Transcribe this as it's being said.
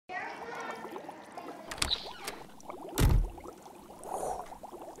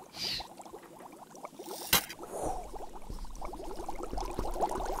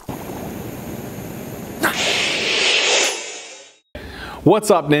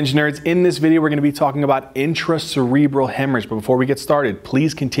What's up, Ninja Nerds? In this video, we're going to be talking about intracerebral hemorrhage. But before we get started,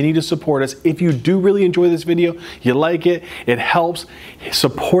 please continue to support us. If you do really enjoy this video, you like it, it helps,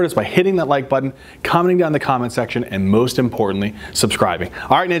 support us by hitting that like button, commenting down in the comment section, and most importantly, subscribing.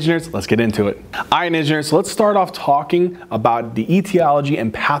 All right, Ninja Nerds, let's get into it. All right, Ninja Nerds, so let's start off talking about the etiology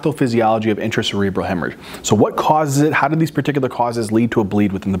and pathophysiology of intracerebral hemorrhage. So what causes it? How do these particular causes lead to a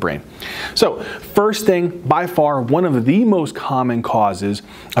bleed within the brain? So first thing, by far, one of the most common causes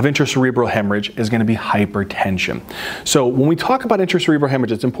of intracerebral hemorrhage is going to be hypertension. So when we talk about intracerebral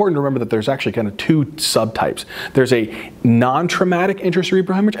hemorrhage, it's important to remember that there's actually kind of two subtypes. There's a non-traumatic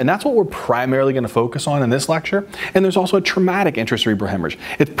intracerebral hemorrhage, and that's what we're primarily going to focus on in this lecture. And there's also a traumatic intracerebral hemorrhage.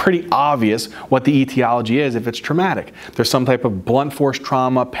 It's pretty obvious what the etiology is if it's traumatic. There's some type of blunt force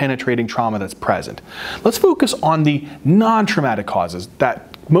trauma, penetrating trauma that's present. Let's focus on the non-traumatic causes, that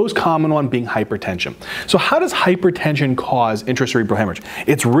most common one being hypertension. So how does hypertension cause intracerebral hemorrhage?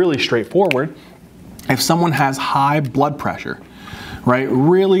 It's really straightforward. If someone has high blood pressure, right,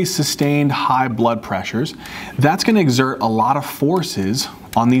 really sustained high blood pressures, that's going to exert a lot of forces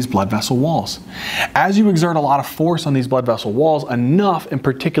on these blood vessel walls. As you exert a lot of force on these blood vessel walls, enough in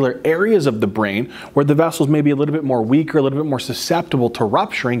particular areas of the brain where the vessels may be a little bit more weaker, a little bit more susceptible to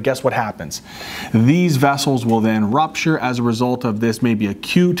rupturing, guess what happens? These vessels will then rupture as a result of this maybe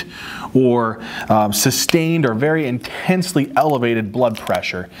acute or sustained or very intensely elevated blood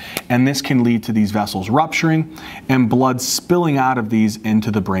pressure. And this can lead to these vessels rupturing and blood spilling out of these into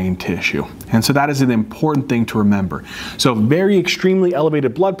the brain tissue. And so that is an important thing to remember. So very extremely elevated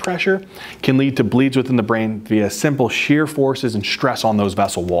blood pressure can lead to bleeds within the brain via simple shear forces and stress on those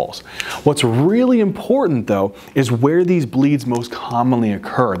vessel walls. What's really important though is where these bleeds most commonly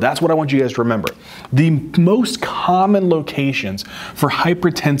occur. That's what I want you guys to remember. The most common locations for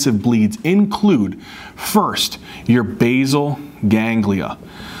hypertensive bleeds include, first, your basal ganglia.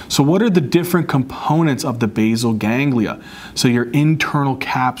 So what are the different components of the basal ganglia? So your internal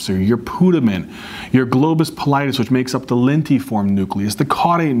capsule, your putamen, your globus pallidus, which makes up the lentiform nucleus, the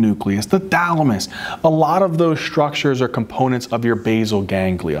caudate nucleus, the thalamus. A lot of those structures are components of your basal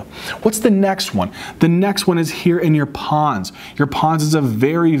ganglia. What's the next one? The next one is here in your pons. Your pons is a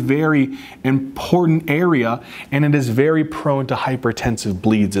very, very important area, and it is very prone to hypertensive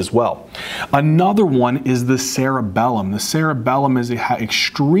bleeds as well. Another one is the cerebellum. The cerebellum is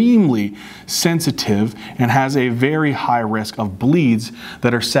extremely sensitive and has a very high risk of bleeds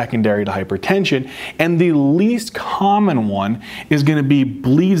that are secondary to hypertension. And the least common one is going to be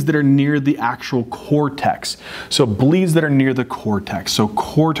bleeds that are near the actual cortex. So bleeds that are near the cortex. So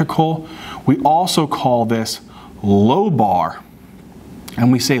cortical, we also call this lobar.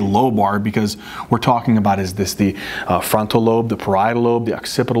 And we say lobar because we're talking about, is this the frontal lobe, the parietal lobe, the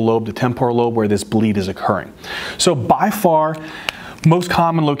occipital lobe, the temporal lobe, where this bleed is occurring. So by far, most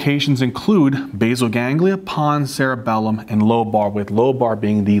common locations include basal ganglia, pons, cerebellum, and lobar, with lobar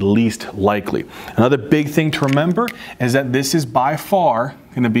being the least likely. Another big thing to remember is that this is by far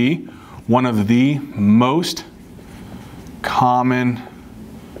going to be one of the most common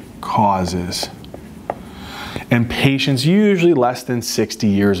causes in patients usually less than 60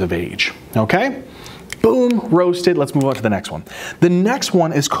 years of age. Okay? Boom, roasted. Let's move on to the next one. The next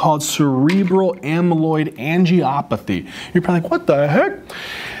one is called cerebral amyloid angiopathy. You're probably like, what the heck?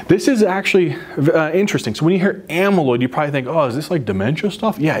 This is actually interesting. So when you hear amyloid, you probably think, oh, is this like dementia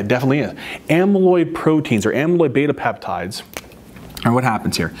stuff? Yeah, it definitely is. Amyloid proteins or amyloid beta peptides. Or what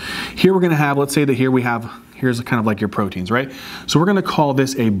happens here? Here we're going to have, let's say that here we have, here's kind of like your proteins, right? So we're going to call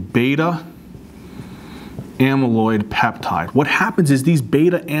this a beta amyloid peptide. What happens is these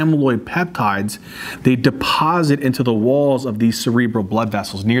beta amyloid peptides, they deposit into the walls of these cerebral blood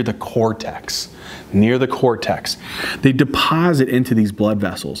vessels near the cortex. Near the cortex. They deposit into these blood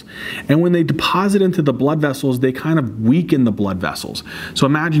vessels. And when they deposit into the blood vessels, they kind of weaken the blood vessels. So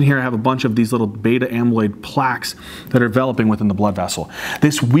imagine here I have a bunch of these little beta amyloid plaques that are developing within the blood vessel.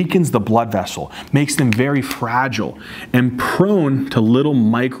 This weakens the blood vessel, makes them very fragile and prone to little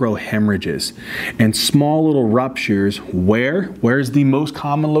micro hemorrhages and small little ruptures. Where's the most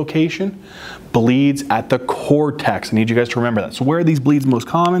common location? Bleeds at the cortex. I need you guys to remember that. So where are these bleeds most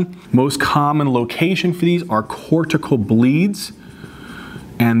common? Most common location for these are cortical bleeds,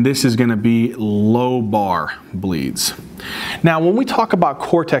 and this is going to be lobar bleeds. Now, when we talk about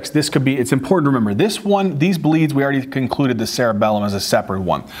cortex, it's important to remember these bleeds, we already concluded the cerebellum as a separate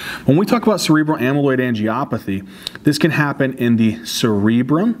one. When we talk about cerebral amyloid angiopathy, this can happen in the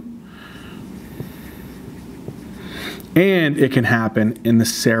cerebrum, and it can happen in the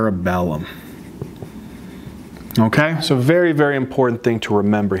cerebellum. Okay, so very, very important thing to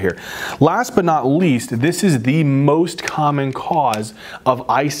remember here. Last but not least, this is the most common cause of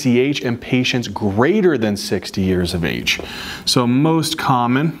ICH in patients greater than 60 years of age. So most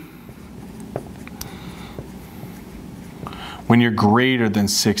common when you're greater than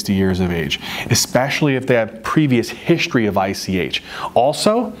 60 years of age, especially if they have previous history of ICH.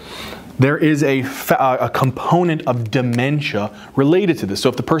 Also, there is a component of dementia related to this. So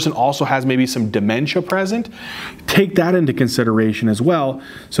if the person also has maybe some dementia present, take that into consideration as well.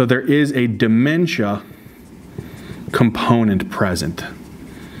 So there is a dementia component present.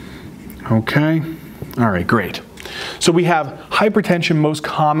 Okay, all right, great. So we have hypertension, most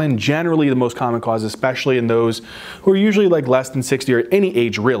common, generally the most common cause, especially in those who are usually like less than 60 or any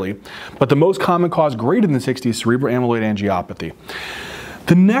age really. But the most common cause greater than 60 is cerebral amyloid angiopathy.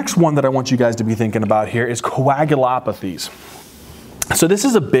 The next one that I want you guys to be thinking about here is coagulopathies. So this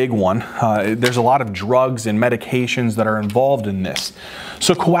is a big one. There's a lot of drugs and medications that are involved in this.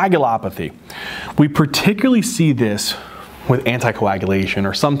 So coagulopathy, we particularly see this with anticoagulation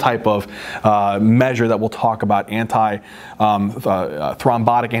or some type of measure that we'll talk about, thrombotic,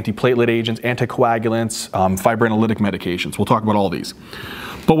 antiplatelet agents, anticoagulants, fibrinolytic medications. We'll talk about all these.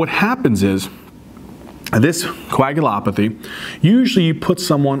 But what happens is, this coagulopathy, usually you put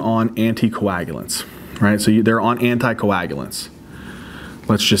someone on anticoagulants, right? So they're on anticoagulants.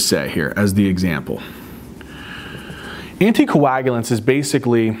 Let's just say here as the example. Anticoagulants is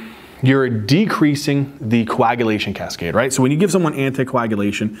basically you're decreasing the coagulation cascade, right? So when you give someone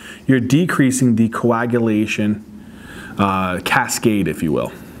anticoagulation, you're decreasing the coagulation cascade, if you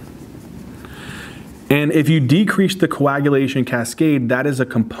will. And if you decrease the coagulation cascade, that is a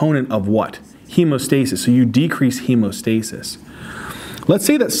component of what? Hemostasis. So you decrease hemostasis. Let's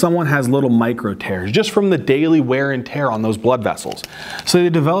say that someone has little micro tears just from the daily wear and tear on those blood vessels. So they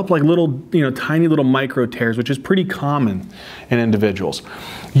develop like little, tiny little micro tears, which is pretty common in individuals.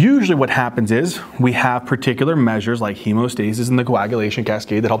 Usually what happens is we have particular measures like hemostasis and the coagulation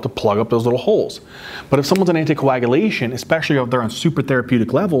cascade that help to plug up those little holes. But if someone's on anticoagulation, especially if they're on super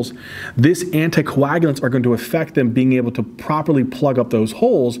therapeutic levels, these anticoagulants are going to affect them being able to properly plug up those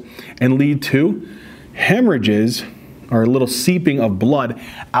holes and lead to hemorrhages or a little seeping of blood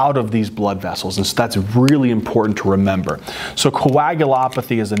out of these blood vessels. And so that's really important to remember. So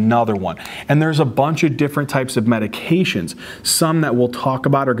coagulopathy is another one. And there's a bunch of different types of medications. Some that we'll talk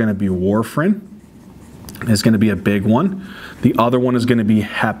about are going to be warfarin. Is going to be a big one. The other one is going to be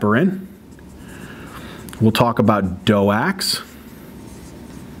heparin. We'll talk about DOACs.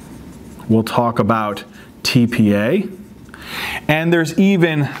 We'll talk about TPA. And there's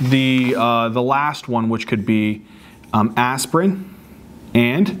even the last one, which could be aspirin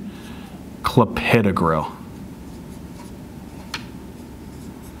and clopidogrel.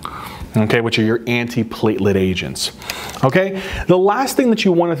 Okay, which are your antiplatelet agents. Okay, the last thing that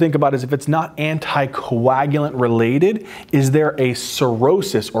you want to think about is if it's not anticoagulant related, is there a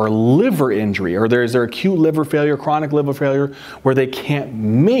cirrhosis or liver injury, or is there acute liver failure, chronic liver failure, where they can't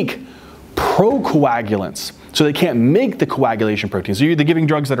make procoagulants? So they can't make the coagulation protein. So you're either giving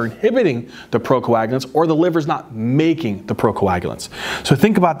drugs that are inhibiting the procoagulants or the liver's not making the procoagulants. So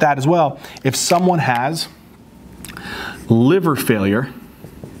think about that as well. If someone has liver failure,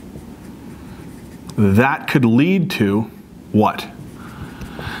 that could lead to what?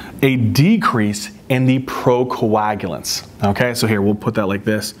 A decrease in the procoagulants. Okay, so here we'll put that like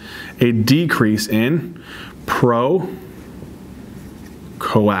this. A decrease in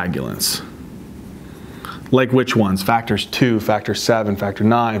procoagulants. Like which ones? Factors 2, factor 7, factor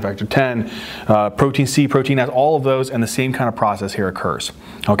 9, factor 10, protein C, protein S, all of those, and the same kind of process here occurs.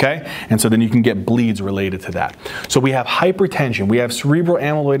 Okay? And so then you can get bleeds related to that. So we have hypertension, we have cerebral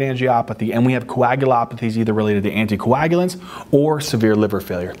amyloid angiopathy, and we have coagulopathies either related to anticoagulants or severe liver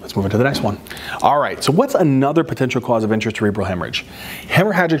failure. Let's move on to the next one. All right, so what's another potential cause of intracerebral hemorrhage?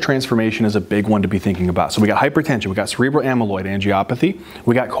 Hemorrhagic transformation is a big one to be thinking about. So we got hypertension, we got cerebral amyloid angiopathy,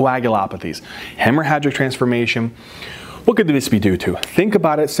 we got coagulopathies. Hemorrhagic transformation, what could this be due to? Think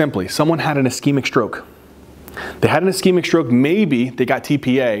about it simply. Someone had an ischemic stroke. They had an ischemic stroke, maybe they got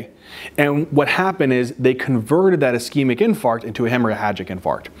TPA, and what happened is they converted that ischemic infarct into a hemorrhagic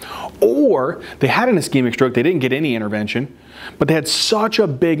infarct. Or they had an ischemic stroke, they didn't get any intervention, but they had such a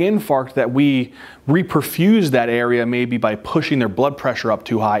big infarct that we reperfused that area maybe by pushing their blood pressure up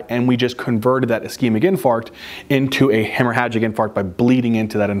too high, and we just converted that ischemic infarct into a hemorrhagic infarct by bleeding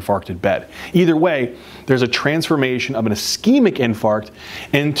into that infarcted bed. Either way, there's a transformation of an ischemic infarct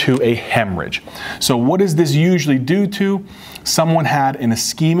into a hemorrhage. So what is this usually due to? Someone had an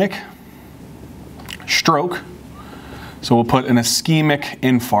ischemic stroke, so we'll put an ischemic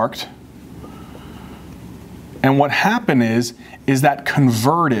infarct, And what happened is that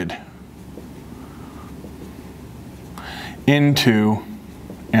converted into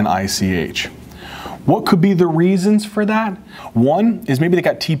an ICH. What could be the reasons for that? One is maybe they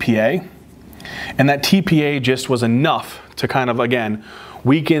got TPA, and that TPA just was enough to kind of, again,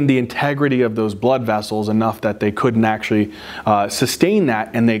 weaken the integrity of those blood vessels enough that they couldn't actually sustain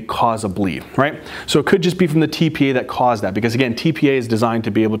that, and they cause a bleed, right? So it could just be from the TPA that caused that, because again, TPA is designed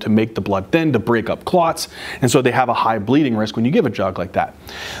to be able to make the blood thin, to break up clots, and so they have a high bleeding risk when you give a drug like that.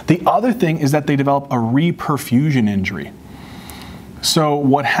 The other thing is that they develop a reperfusion injury. So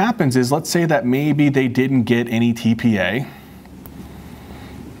what happens is, let's say that maybe they didn't get any TPA,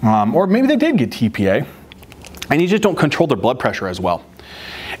 or maybe they did get TPA, and you just don't control their blood pressure as well.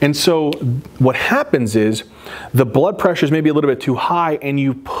 And so what happens is the blood pressure is maybe a little bit too high, and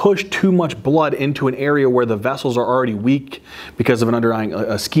you push too much blood into an area where the vessels are already weak because of an underlying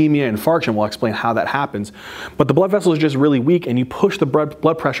ischemia, infarction. We'll explain how that happens. But the blood vessel is just really weak, and you push the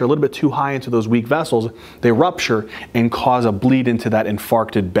blood pressure a little bit too high into those weak vessels. They rupture and cause a bleed into that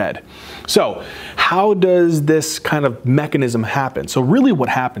infarcted bed. So how does this kind of mechanism happen? So really what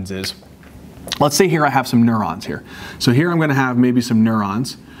happens is, let's say here I have some neurons here. So here I'm going to have maybe some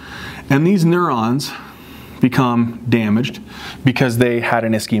neurons, and these neurons become damaged because they had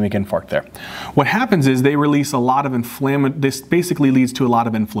an ischemic infarct there. What happens is they release a lot of this basically leads to a lot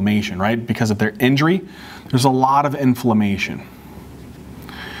of inflammation, right? Because of their injury, there's a lot of inflammation.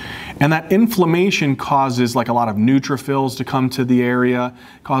 And that inflammation causes like a lot of neutrophils to come to the area,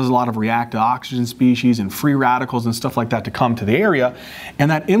 causes a lot of reactive oxygen species and free radicals and stuff like that to come to the area. And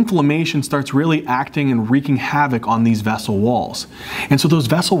that inflammation starts really acting and wreaking havoc on these vessel walls. And so those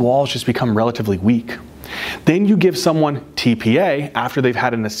vessel walls just become relatively weak. Then you give someone TPA after they've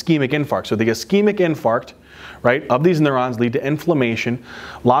had an ischemic infarct. So the ischemic infarct, right, of these neurons lead to inflammation.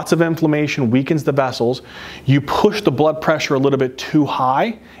 Lots of inflammation weakens the vessels. You push the blood pressure a little bit too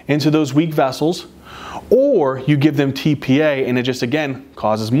high into those weak vessels, or you give them TPA and it just, again,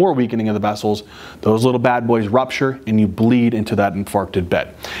 causes more weakening of the vessels. Those little bad boys rupture and you bleed into that infarcted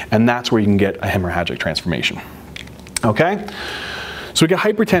bed. And that's where you can get a hemorrhagic transformation. Okay? So we got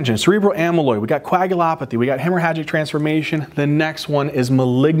hypertension, cerebral amyloid, we got coagulopathy, we got hemorrhagic transformation. The next one is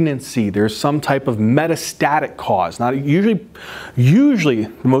malignancy. There's some type of metastatic cause. Not usually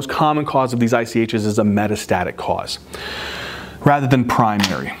the most common cause of these ICHs is a metastatic cause rather than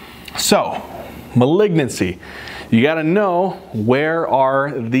primary. So malignancy. You got to know where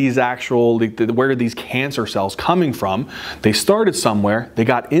are these cancer cells coming from. They started somewhere, they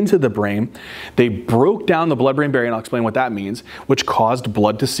got into the brain, they broke down the blood-brain barrier, and I'll explain what that means, which caused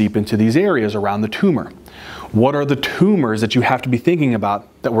blood to seep into these areas around the tumor. What are the tumors that you have to be thinking about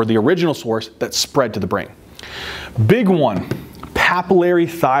that were the original source that spread to the brain? Big one, papillary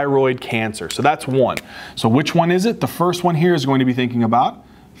thyroid cancer. So that's one. So which one is it? The first one here is going to be thinking about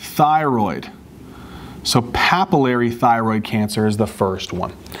thyroid. So papillary thyroid cancer is the first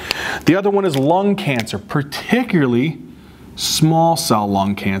one. The other one is lung cancer, particularly small cell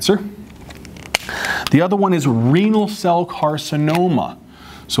lung cancer. The other one is renal cell carcinoma.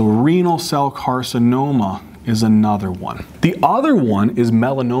 So renal cell carcinoma is another one. The other one is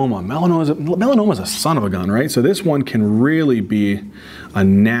melanoma. Melanoma is a son of a gun, right? So this one can really be a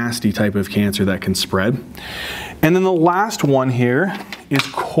nasty type of cancer that can spread. And then the last one here is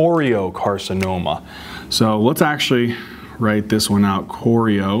choriocarcinoma. So let's actually write this one out,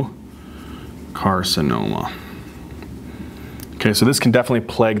 choriocarcinoma. Okay, so this can definitely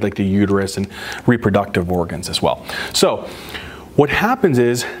plague like the uterus and reproductive organs as well. So what happens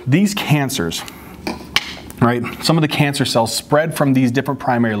is these cancers, right, some of the cancer cells spread from these different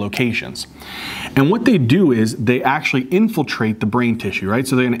primary locations. And what they do is they actually infiltrate the brain tissue, right?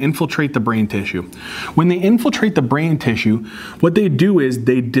 So they're going to infiltrate the brain tissue. When they infiltrate the brain tissue, what they do is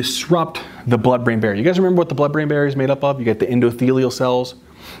they disrupt the blood-brain barrier. You guys remember what the blood-brain barrier is made up of? You get the endothelial cells,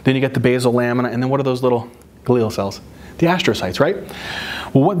 then you get the basal lamina, and then what are those little glial cells? The astrocytes, right?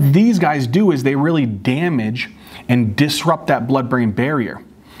 Well, what these guys do is they really damage and disrupt that blood-brain barrier.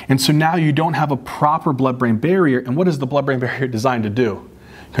 And so now you don't have a proper blood-brain barrier. And what is the blood-brain barrier designed to do?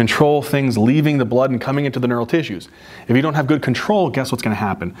 Control things leaving the blood and coming into the neural tissues. If you don't have good control, guess what's going to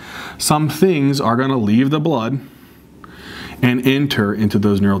happen? Some things are going to leave the blood and enter into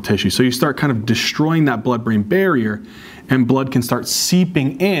those neural tissues. So you start kind of destroying that blood-brain barrier, and blood can start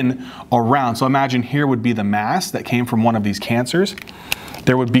seeping in around. So imagine here would be the mass that came from one of these cancers.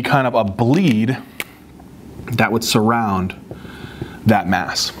 There would be kind of a bleed that would surround that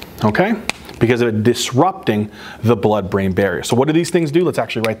mass, okay? Because of it disrupting the blood-brain barrier. So what do these things do? Let's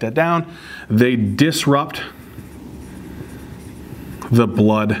actually write that down. They disrupt the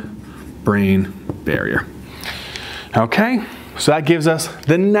blood-brain barrier. Okay, so that gives us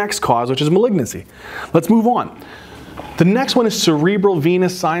the next cause, which is malignancy. Let's move on. The next one is cerebral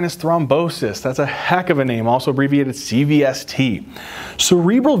venous sinus thrombosis. That's a heck of a name, also abbreviated CVST.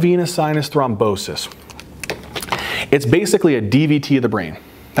 Cerebral venous sinus thrombosis. It's basically a DVT of the brain.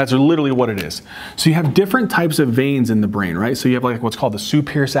 That's literally what it is. So you have different types of veins in the brain, right? So you have like what's called the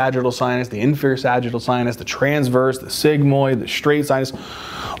superior sagittal sinus, the inferior sagittal sinus, the transverse, the sigmoid, the straight sinus,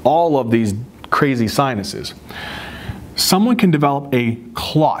 all of these crazy sinuses. Someone can develop a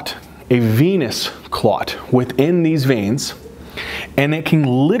clot, a venous clot within these veins, and it can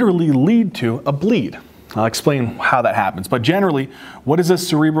literally lead to a bleed. I'll explain how that happens. But generally, what is a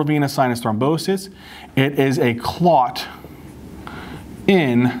cerebral venous sinus thrombosis? It is a clot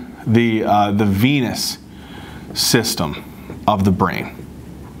in the venous system of the brain.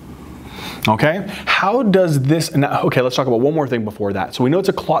 Okay, how does this, now, okay, let's talk about one more thing before that. So we know it's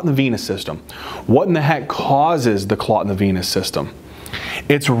a clot in the venous system. What in the heck causes the clot in the venous system?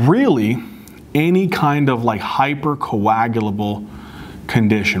 It's really any kind of like hypercoagulable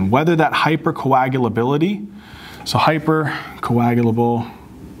condition, whether that hypercoagulability, so hypercoagulable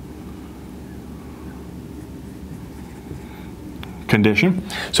condition.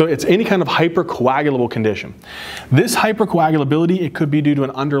 So it's any kind of hypercoagulable condition. This hypercoagulability, it could be due to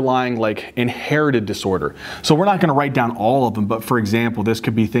an underlying like inherited disorder. So we're not going to write down all of them, but for example, this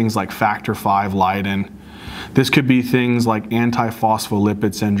could be things like factor V Leiden. This could be things like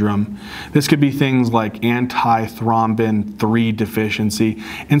antiphospholipid syndrome. This could be things like antithrombin 3 deficiency,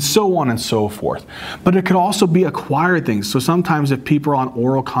 and so on and so forth. But it could also be acquired things. So sometimes if people are on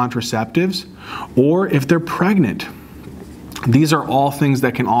oral contraceptives, or if they're pregnant, these are all things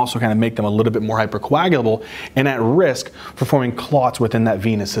that can also kind of make them a little bit more hypercoagulable and at risk for forming clots within that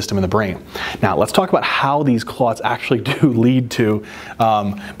venous system in the brain. Now, let's talk about how these clots actually do lead to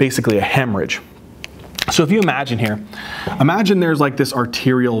basically a hemorrhage. So if you imagine here, imagine there's like this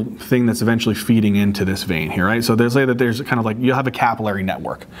arterial thing that's eventually feeding into this vein here, right? So there's kind of like, you'll have a capillary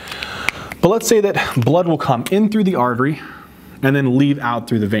network. But let's say that blood will come in through the artery and then leave out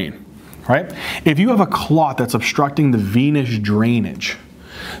through the vein. Right? If you have a clot that's obstructing the venous drainage,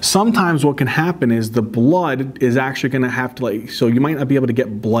 sometimes what can happen is the blood is actually going to have to so you might not be able to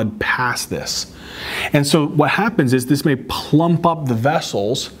get blood past this. And so what happens is this may plump up the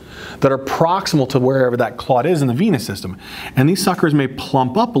vessels that are proximal to wherever that clot is in the venous system. And these suckers may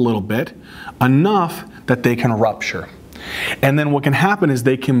plump up a little bit, enough that they can rupture. And then what can happen is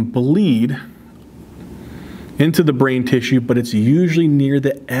they can bleed into the brain tissue, but it's usually near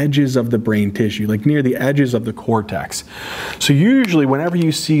the edges of the brain tissue, like near the edges of the cortex. So usually whenever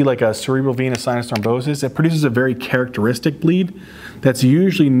you see like a cerebral venous sinus thrombosis, it produces a very characteristic bleed that's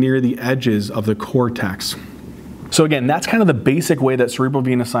usually near the edges of the cortex. So again, that's kind of the basic way that cerebral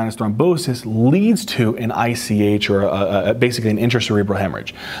venous sinus thrombosis leads to an ICH, or basically an intracerebral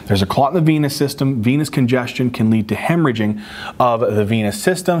hemorrhage. There's a clot in the venous system. Venous congestion can lead to hemorrhaging of the venous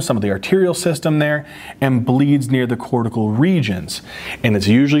system, some of the arterial system there, and bleeds near the cortical regions. And it's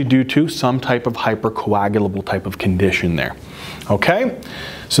usually due to some type of hypercoagulable type of condition there. Okay?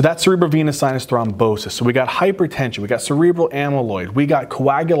 So that's cerebral venous sinus thrombosis. So we got hypertension, we got cerebral amyloid, we got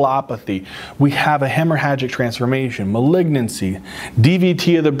coagulopathy, we have a hemorrhagic transformation, malignancy,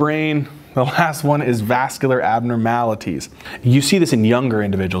 DVT of the brain. The last one is vascular abnormalities. You see this in younger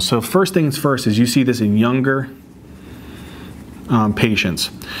individuals. So first things first is you see this in younger patients.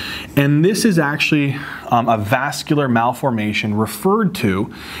 And this is actually a vascular malformation referred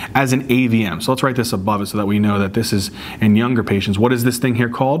to as an AVM. So let's write this above it so that we know that this is in younger patients. What is this thing here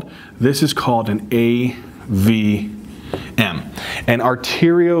called? This is called an AVM, an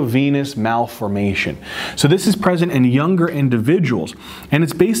arteriovenous malformation. So this is present in younger individuals, and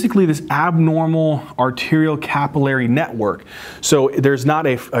it's basically this abnormal arterial capillary network. So there's not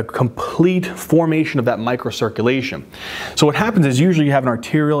a complete formation of that microcirculation. So what happens is usually you have an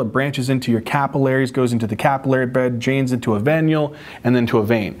arterial, it branches into your capillaries, goes into the capillary bed, drains into a venule, and then to a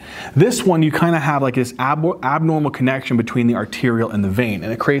vein. This one, you kind of have like this abnormal connection between the arterial and the vein,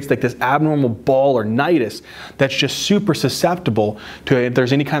 and it creates like this abnormal ball or nidus that's just super susceptible to, if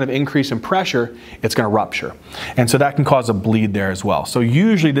there's any kind of increase in pressure, it's going to rupture. And so that can cause a bleed there as well. So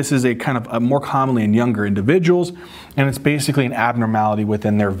usually this is a kind of more commonly in younger individuals, and it's basically an abnormality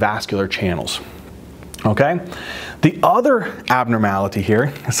within their vascular channels. Okay? The other abnormality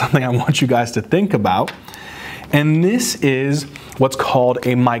here is something I want you guys to think about, and this is what's called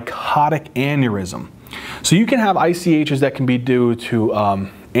a mycotic aneurysm. So you can have ICHs that can be due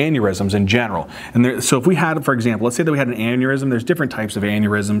to aneurysms in general. And so if we had, for example, let's say that we had an aneurysm, there's different types of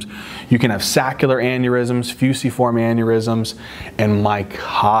aneurysms. You can have saccular aneurysms, fusiform aneurysms, and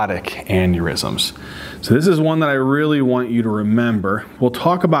mycotic aneurysms. So this is one that I really want you to remember. We'll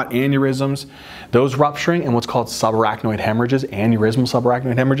talk about aneurysms, those rupturing, and what's called subarachnoid hemorrhages, aneurysmal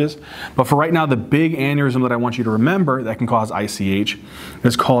subarachnoid hemorrhages. But for right now, the big aneurysm that I want you to remember that can cause ICH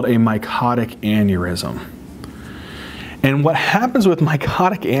is called a mycotic aneurysm. And what happens with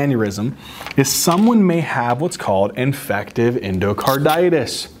mycotic aneurysm is someone may have what's called infective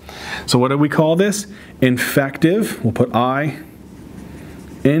endocarditis. So what do we call this? Infective, we'll put I,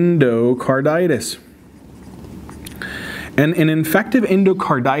 endocarditis. And in infective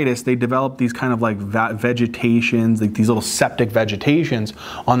endocarditis, they develop these kind of like vegetations, like these little septic vegetations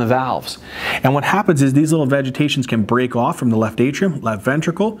on the valves. And what happens is these little vegetations can break off from the left atrium, left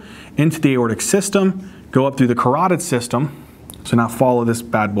ventricle, into the aortic system, go up through the carotid system. So now follow this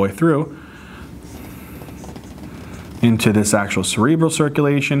bad boy through into this actual cerebral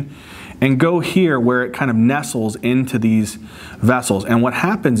circulation, and go here where it kind of nestles into these vessels. And what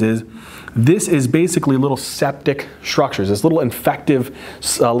happens is, this is basically little septic structures, this little infective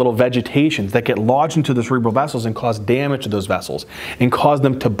little vegetations that get lodged into the cerebral vessels and cause damage to those vessels and cause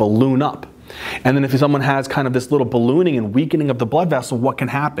them to balloon up. And then if someone has kind of this little ballooning and weakening of the blood vessel, what can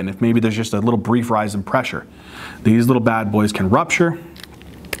happen if maybe there's just a little brief rise in pressure? These little bad boys can rupture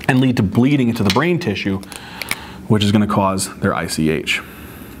and lead to bleeding into the brain tissue, which is going to cause their ICH.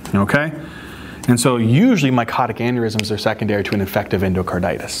 Okay? And so usually mycotic aneurysms are secondary to an infective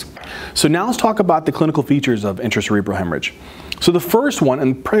endocarditis. So now let's talk about the clinical features of intracerebral hemorrhage. So the first one,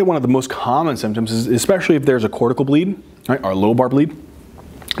 and probably one of the most common symptoms, is especially if there's a cortical bleed, right, or a lobar bleed,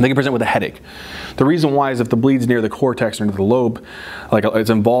 they can present with a headache. The reason why is if the bleed's near the cortex or near the lobe, like it's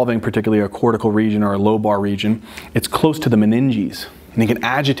involving particularly a cortical region or a lobar region, it's close to the meninges. And they can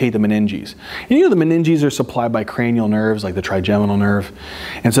agitate the meninges. And you know the meninges are supplied by cranial nerves like the trigeminal nerve.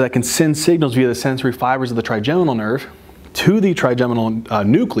 And so that can send signals via the sensory fibers of the trigeminal nerve to the trigeminal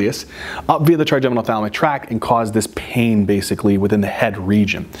nucleus up via the trigeminal thalamic tract and cause this pain basically within the head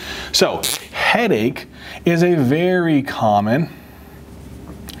region. So headache is a very common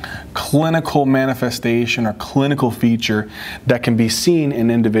clinical manifestation or clinical feature that can be seen in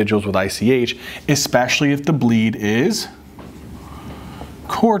individuals with ICH, especially if the bleed is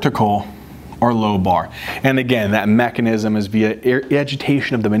cortical or lobar. And again, that mechanism is via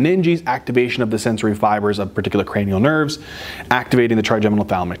agitation of the meninges, activation of the sensory fibers of particular cranial nerves, activating the trigeminal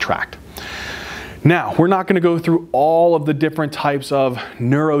thalamic tract. Now, we're not going to go through all of the different types of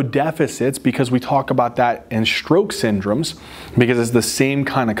neurodeficits because we talk about that in stroke syndromes, because it's the same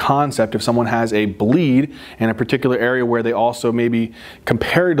kind of concept. If someone has a bleed in a particular area where they also maybe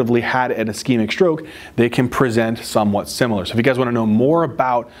comparatively had an ischemic stroke, they can present somewhat similar. So if you guys want to know more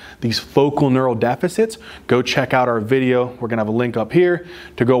about these focal neural deficits, go check out our video. We're going to have a link up here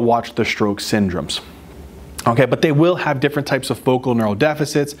to go watch the stroke syndromes. Okay, but they will have different types of focal neural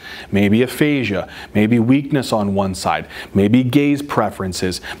deficits, maybe aphasia, maybe weakness on one side, maybe gaze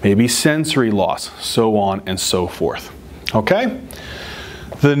preferences, maybe sensory loss, so on and so forth. Okay?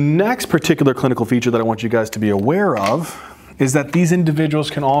 The next particular clinical feature that I want you guys to be aware of is that these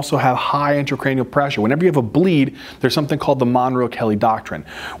individuals can also have high intracranial pressure. Whenever you have a bleed, there's something called the Monroe-Kelly doctrine,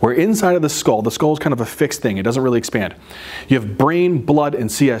 where inside of the skull is kind of a fixed thing, it doesn't really expand. You have brain, blood,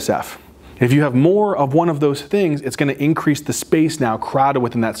 and CSF. If you have more of one of those things, it's going to increase the space now crowded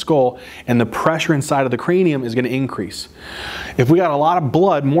within that skull, and the pressure inside of the cranium is going to increase. If we got a lot of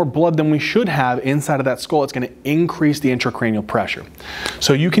blood, more blood than we should have inside of that skull, it's going to increase the intracranial pressure.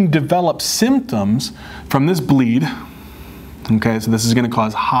 So you can develop symptoms from this bleed. Okay, so this is going to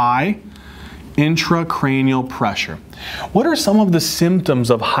cause high intracranial pressure. What are some of the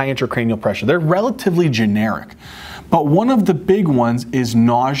symptoms of high intracranial pressure? They're relatively generic, but one of the big ones is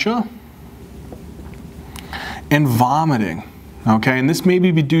nausea and vomiting. Okay, and this may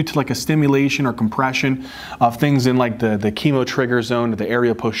be due to like a stimulation or compression of things in like the chemotrigger zone, or the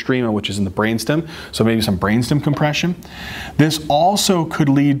area postrema, which is in the brainstem, so maybe some brainstem compression. This also could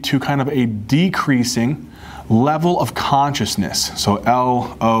lead to kind of a decreasing level of consciousness, so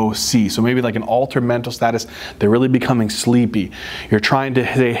LOC, so maybe like an altered mental status. They're really becoming sleepy. You're trying to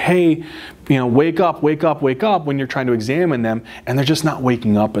say, hey, you know, wake up, wake up, wake up, when you're trying to examine them, and they're just not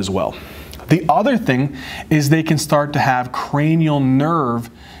waking up as well. The other thing is they can start to have cranial nerve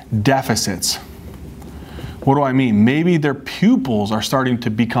deficits. What do I mean? Maybe their pupils are starting to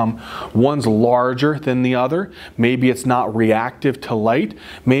become, one's larger than the other. Maybe it's not reactive to light.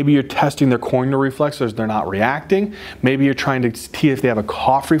 Maybe you're testing their corneal reflexes, they're not reacting. Maybe you're trying to see if they have a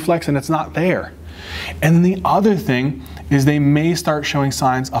cough reflex and it's not there. And then the other thing is they may start showing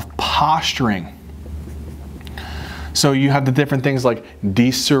signs of posturing. So you have the different things like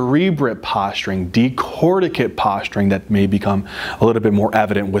decerebrate posturing, decorticate posturing that may become a little bit more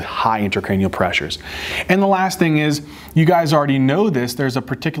evident with high intracranial pressures. And the last thing is, you guys already know this, there's a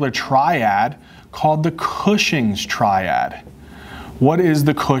particular triad called the Cushing's triad. What is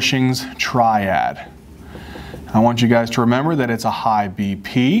the Cushing's triad? I want you guys to remember that it's a high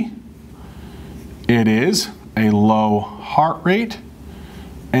BP, it is a low heart rate,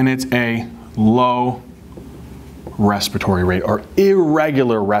 and it's a low respiratory rate, or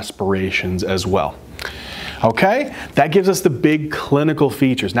irregular respirations as well. Okay, that gives us the big clinical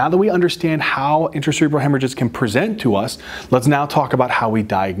features. Now that we understand how intracerebral hemorrhages can present to us, let's now talk about how we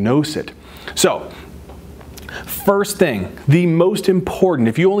diagnose it. So, first thing, the most important,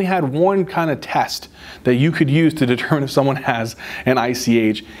 if you only had one kind of test that you could use to determine if someone has an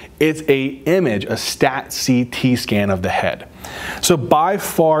ICH, it's a stat CT scan of the head. So by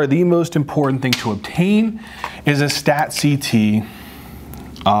far the most important thing to obtain is a stat CT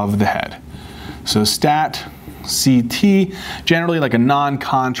of the head. So stat CT, generally like a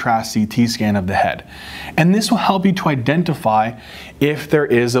non-contrast CT scan of the head. And this will help you to identify if there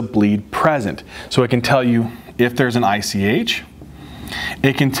is a bleed present. So it can tell you if there's an ICH,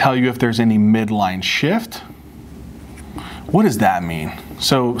 it can tell you if there's any midline shift. What does that mean?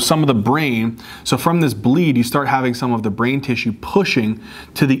 So some of the brain, so from this bleed, you start having some of the brain tissue pushing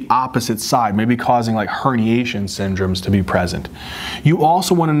to the opposite side, maybe causing like herniation syndromes to be present. You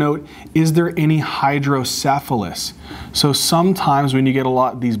also want to note, is there any hydrocephalus? So sometimes when you get a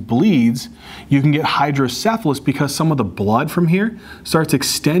lot of these bleeds, you can get hydrocephalus because some of the blood from here starts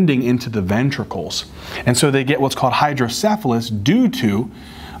extending into the ventricles. And so they get what's called hydrocephalus due to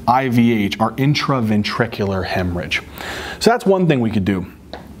IVH, or intraventricular hemorrhage. So that's one thing we could do.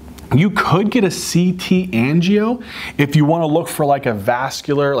 You could get a CT angio if you want to look for like a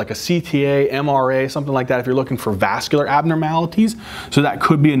vascular, like a CTA, MRA, something like that, if you're looking for vascular abnormalities. So that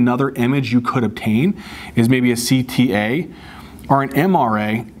could be another image you could obtain, is maybe a CTA or an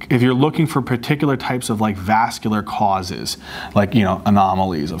MRA if you're looking for particular types of like vascular causes, like, you know,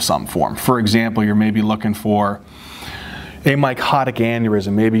 anomalies of some form. For example, you're maybe looking for a mycotic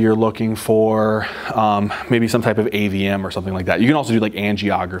aneurysm, maybe you're looking for maybe some type of AVM or something like that. You can also do like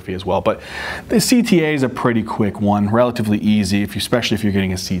angiography as well, but the CTA is a pretty quick one, relatively easy, especially if you're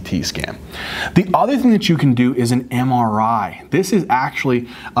getting a CT scan. The other thing that you can do is an MRI. This is actually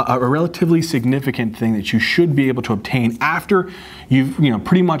a relatively significant thing that you should be able to obtain after you've,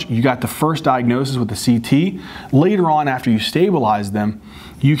 pretty much you got the first diagnosis with the CT. Later on, after you stabilize them,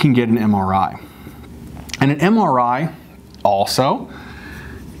 you can get an MRI. And an MRI, also,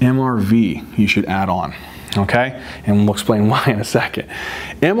 MRV you should add on, okay? And we'll explain why in a second.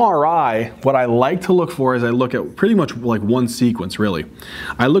 MRI, what I like to look for is I look at pretty much like one sequence, really.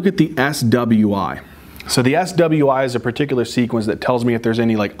 I look at the SWI. So the SWI is a particular sequence that tells me if there's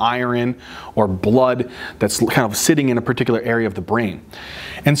any like iron or blood that's kind of sitting in a particular area of the brain.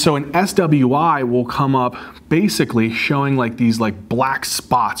 And so an SWI will come up basically showing like these like black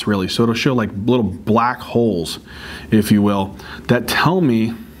spots, really. So it'll show like little black holes, if you will, that tell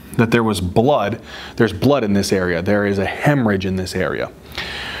me that there was blood. There's blood in this area. There is a hemorrhage in this area.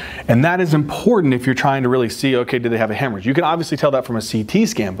 And that is important if you're trying to really see, okay, do they have a hemorrhage? You can obviously tell that from a CT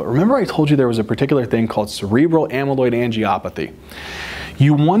scan, but remember I told you there was a particular thing called cerebral amyloid angiopathy.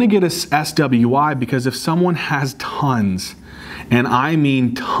 You want to get a SWI because if someone has tons, and I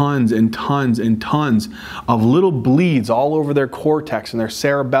mean tons and tons and tons of little bleeds all over their cortex and their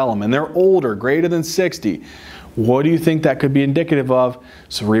cerebellum, and they're older, greater than 60, what do you think that could be indicative of?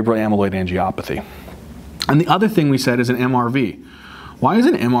 Cerebral amyloid angiopathy. And the other thing we said is an MRV. Why is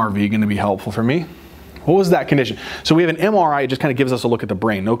an MRV going to be helpful for me? What was that condition? So we have an MRI, it just kind of gives us a look at the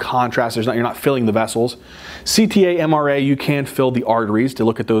brain. No contrast, you're not filling the vessels. CTA, MRA, you can fill the arteries to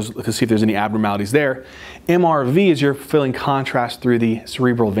look at those to see if there's any abnormalities there. MRV is you're filling contrast through the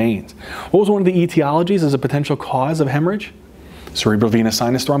cerebral veins. What was one of the etiologies as a potential cause of hemorrhage? Cerebral venous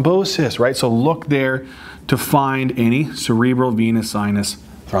sinus thrombosis, right? So look there to find any cerebral venous sinus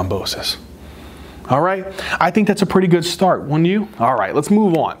thrombosis. All right, I think that's a pretty good start, wouldn't you? All right, let's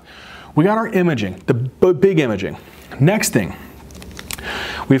move on. We got our imaging, the big imaging. Next thing,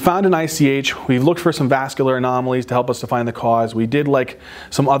 we found an ICH. We've looked for some vascular anomalies to help us to find the cause. We did like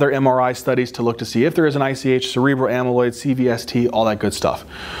some other MRI studies to look to see if there is an ICH, cerebral amyloid, CVST, all that good stuff.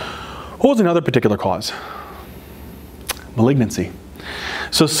 What was another particular cause? Malignancy.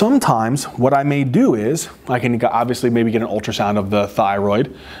 So sometimes what I may do is, I can obviously maybe get an ultrasound of the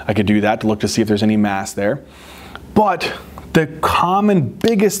thyroid. I could do that to look to see if there's any mass there. But the common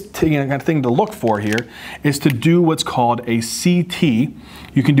biggest thing to look for here is to do what's called a CT.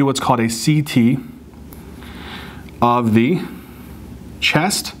 You can do what's called a CT of the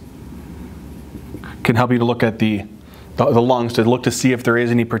chest. Can help you to look at the lungs, to look to see if there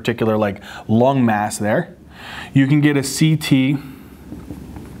is any particular like lung mass there. You can get a CT,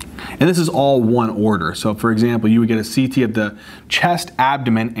 and this is all one order. So for example, you would get a CT of the chest,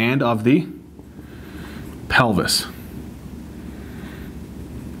 abdomen, and of the pelvis.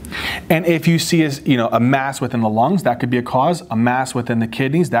 And if you see a mass within the lungs, that could be a cause. A mass within the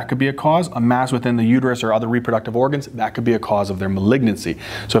kidneys, that could be a cause. A mass within the uterus or other reproductive organs, that could be a cause of their malignancy.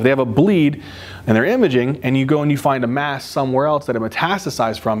 So if they have a bleed and they're imaging, and you go and you find a mass somewhere else that it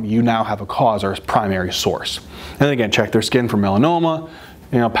metastasized from, you now have a cause or a primary source. And then again, check their skin for melanoma,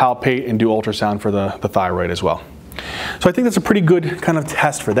 palpate and do ultrasound for the thyroid as well. So I think that's a pretty good kind of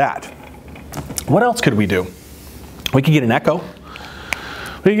test for that. What else could we do? We could get an echo.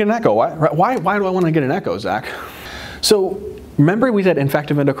 We get an echo. Why do I want to get an echo, Zach? So remember we said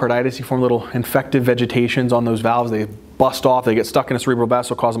infective endocarditis, you form little infective vegetations on those valves, they bust off, they get stuck in a cerebral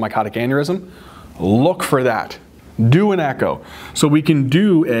vessel, cause a myocardic aneurysm. Look for that. Do an echo. So we can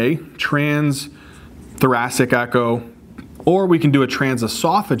do a transthoracic echo, or we can do a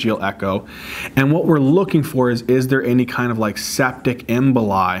transesophageal echo. And what we're looking for is there any kind of like septic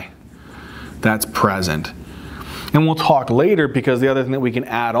emboli that's present? And we'll talk later, because the other thing that we can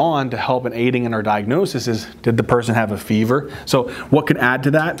add on to help in aiding in our diagnosis is, did the person have a fever? So what could add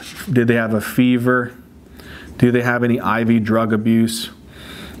to that? Did they have a fever? Do they have any IV drug abuse?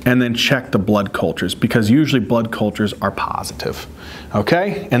 And then check the blood cultures, because usually blood cultures are positive.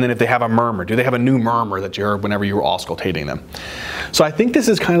 Okay? And then if they have a murmur, do they have a new murmur that you heard whenever you were auscultating them? So I think this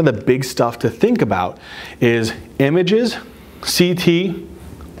is kind of the big stuff to think about, is images, CT,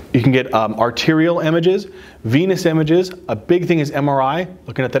 you can get arterial images, venous images. A big thing is MRI,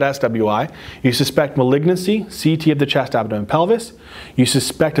 looking at that SWI. You suspect malignancy, CT of the chest, abdomen, pelvis. You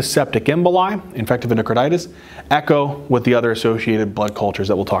suspect a septic emboli, infective endocarditis, echo with the other associated blood cultures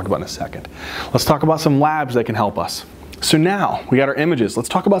that we'll talk about in a second. Let's talk about some labs that can help us. So now we got our images. Let's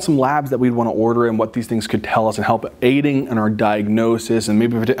talk about some labs that we'd want to order and what these things could tell us and help aiding in our diagnosis, and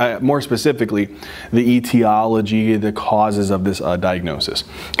maybe more specifically, the etiology, the causes of this diagnosis.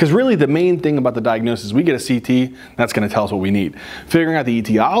 Because really the main thing about the diagnosis, we get a CT, that's going to tell us what we need. Figuring out the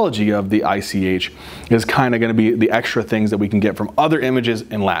etiology of the ICH is kind of going to be the extra things that we can get from other images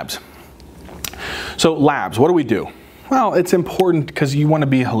and labs. So labs, what do we do? Well, it's important because you want to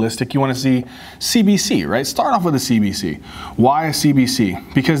be holistic. You want to see CBC, right? Start off with a CBC. Why a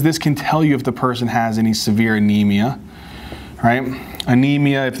CBC? Because this can tell you if the person has any severe anemia, right?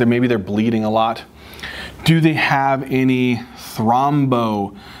 Anemia, if maybe they're bleeding a lot. Do they have any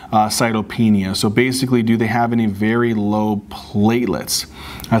thrombocytopenia? So basically, do they have any very low platelets?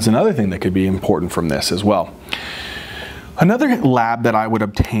 That's another thing that could be important from this as well. Another lab that I would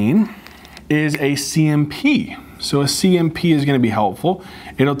obtain is a CMP. So a CMP is going to be helpful.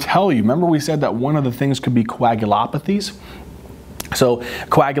 It'll tell you, remember we said that one of the things could be coagulopathies. So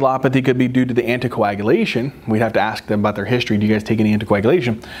coagulopathy could be due to the anticoagulation. We'd have to ask them about their history. Do you guys take any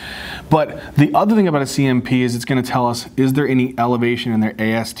anticoagulation? But the other thing about a CMP is it's going to tell us, is there any elevation in their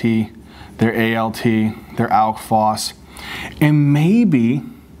AST, their ALT, their ALK phos, and maybe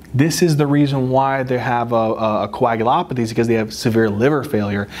this is the reason why they have a coagulopathy, is because they have severe liver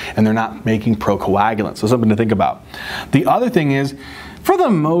failure and they're not making procoagulants. So something to think about. The other thing is, for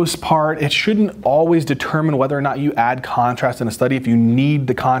the most part, it shouldn't always determine whether or not you add contrast in a study. If you need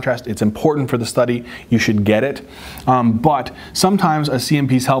the contrast, it's important for the study, you should get it. But sometimes a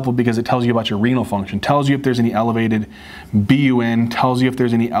CMP is helpful because it tells you about your renal function, tells you if there's any elevated BUN, tells you if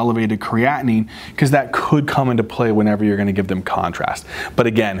there's any elevated creatinine, because that could come into play whenever you're going to give them contrast. But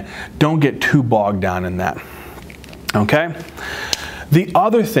again, don't get too bogged down in that. Okay? The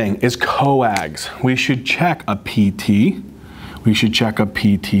other thing is coags. We should check a PT. We should check a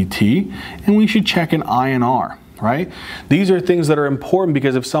PTT, and we should check an INR, right? These are things that are important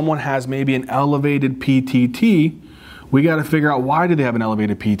because if someone has maybe an elevated PTT, we got to figure out, why do they have an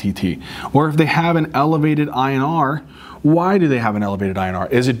elevated PTT? Or if they have an elevated INR, why do they have an elevated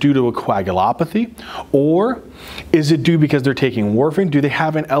INR? Is it due to a coagulopathy? Or is it due because they're taking warfarin? Do they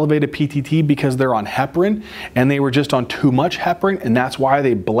have an elevated PTT because they're on heparin and they were just on too much heparin and that's why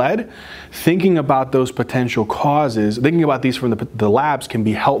they bled? Thinking about those potential causes, thinking about these from the labs can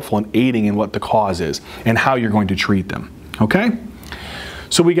be helpful in aiding in what the cause is and how you're going to treat them, okay?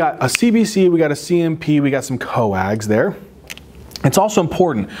 So we got a CBC, we got a CMP, we got some coags there. It's also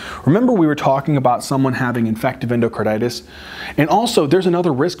important. Remember we were talking about someone having infective endocarditis? And also there's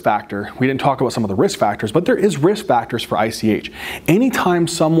another risk factor. We didn't talk about some of the risk factors, but there is risk factors for ICH. Anytime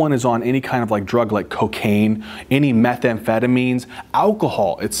someone is on any kind of like drug like cocaine, any methamphetamines,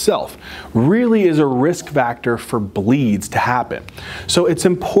 alcohol itself really is a risk factor for bleeds to happen. So it's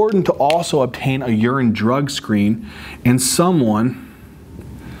important to also obtain a urine drug screen in someone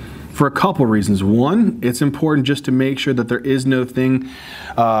for a couple reasons. One, it's important just to make sure that there is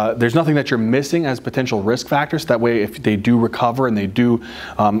there's nothing that you're missing as potential risk factors. That way, if they do recover and they do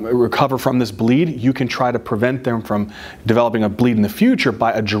recover from this bleed, you can try to prevent them from developing a bleed in the future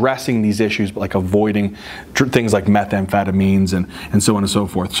by addressing these issues, like avoiding things like methamphetamines and so on and so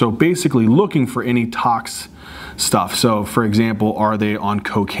forth. So basically looking for any tox stuff. So for example, are they on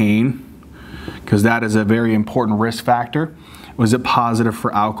cocaine? Because that is a very important risk factor. Was it positive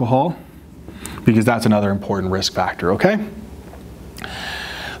for alcohol? Because that's another important risk factor, okay?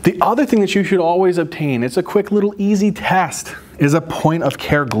 The other thing that you should always obtain, it's a quick little easy test, is a point of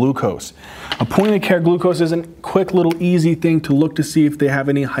care glucose. A point of care glucose is a quick little easy thing to look to see if they have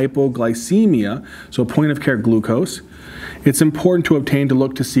any hypoglycemia. So a point of care glucose. It's important to obtain to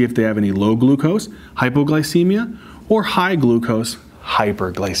look to see if they have any low glucose, hypoglycemia, or high glucose,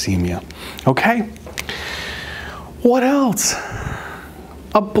 hyperglycemia, okay? What else?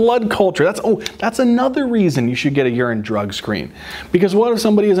 A blood culture. That's another reason you should get a urine drug screen. Because what if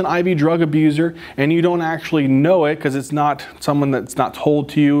somebody is an IV drug abuser and you don't actually know it because it's not someone that's not told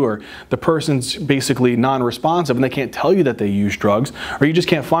to you, or the person's basically non-responsive and they can't tell you that they use drugs, or you just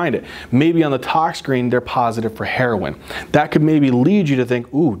can't find it. Maybe on the tox screen they're positive for heroin. That could maybe lead you to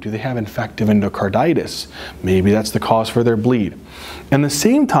think, ooh, do they have infective endocarditis? Maybe that's the cause for their bleed. At the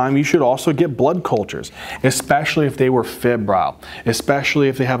same time, you should also get blood cultures, especially if they were febrile, especially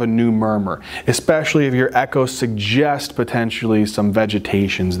if they have a new murmur, especially if your echoes suggest potentially some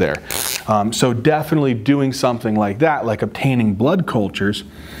vegetations there. So definitely doing something like that, like obtaining blood cultures,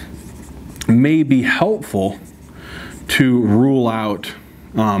 may be helpful to rule out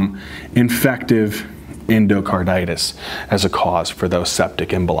infective endocarditis as a cause for those septic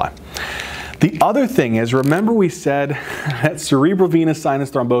emboli. The other thing is, remember we said that cerebral venous sinus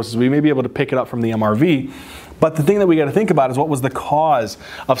thrombosis, we may be able to pick it up from the MRV, but the thing that we got to think about is what was the cause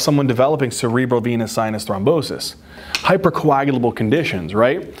of someone developing cerebral venous sinus thrombosis? Hypercoagulable conditions,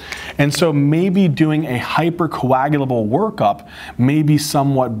 right? And so maybe doing a hypercoagulable workup may be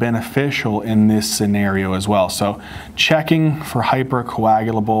somewhat beneficial in this scenario as well. So checking for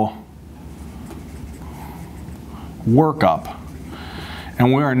hypercoagulable workup.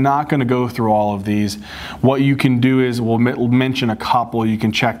 And we are not going to go through all of these. What you can do is, we'll mention a couple. You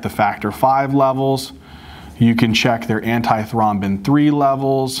can check the factor V levels. You can check their antithrombin 3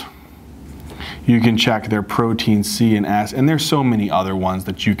 levels. You can check their protein C and S, and there's so many other ones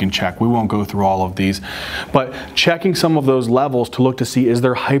that you can check. We won't go through all of these, but checking some of those levels to look to see, is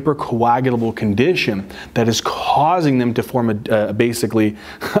there hypercoagulable condition that is causing them to form basically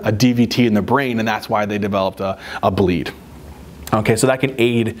a DVT in the brain, and that's why they developed a bleed. Okay, so that can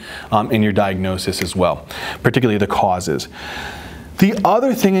aid in your diagnosis as well, particularly the causes. The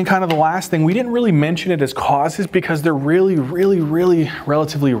other thing, and kind of the last thing, we didn't really mention it as causes because they're really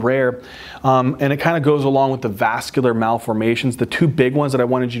relatively rare. And it kind of goes along with the vascular malformations. The two big ones that I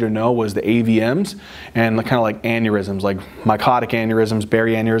wanted you to know was the AVMs and the kind of like aneurysms, like mycotic aneurysms,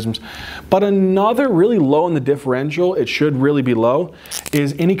 Barry aneurysms. But another really low in the differential, it should really be low,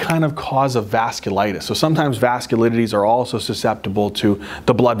 is any kind of cause of vasculitis. So sometimes vasculitides are also susceptible to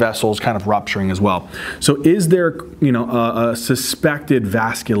the blood vessels kind of rupturing as well. So is there, you know, a suspected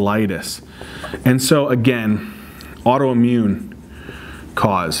vasculitis? And so again, autoimmune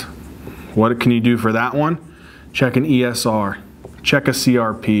cause. What can you do for that one? Check an ESR, check a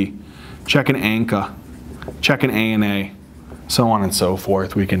CRP, check an ANCA, check an ANA, so on and so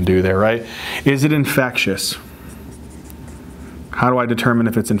forth we can do there, right? Is it infectious? How do I determine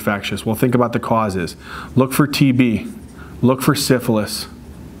if it's infectious? Well, think about the causes. Look for TB, look for syphilis,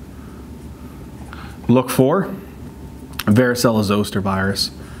 look for varicella zoster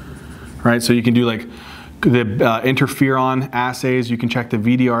virus, right? So you can do like the interferon assays, you can check the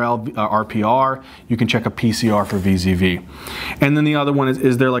VDRL, RPR, you can check a PCR for VZV. And then the other one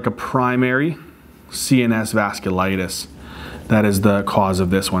is there like a primary CNS vasculitis? That is the cause of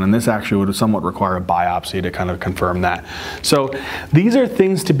this one. And this actually would somewhat require a biopsy to kind of confirm that. So these are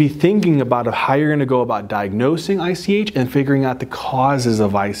things to be thinking about of how you're going to go about diagnosing ICH and figuring out the causes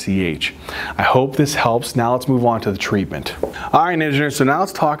of ICH. I hope this helps. Now let's move on to the treatment. All right, engineers, so now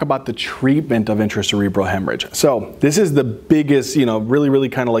let's talk about the treatment of intracerebral hemorrhage. So this is the biggest, you know, really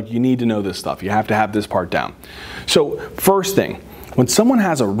kind of like you need to know this stuff. You have to have this part down. So first thing, When someone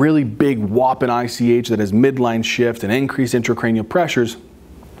has a really big whopping ICH that has midline shift and increased intracranial pressures,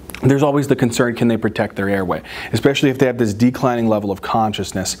 there's always the concern, can they protect their airway? Especially if they have this declining level of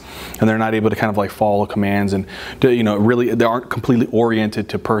consciousness and they're not able to kind of like follow commands and, really they aren't completely oriented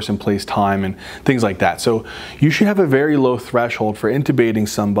to person, place, time and things like that. So you should have a very low threshold for intubating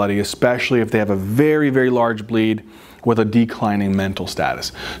somebody, especially if they have a very, very large bleed with a declining mental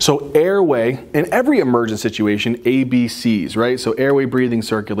status. So airway, in every emergent situation, ABCs, right? So airway, breathing,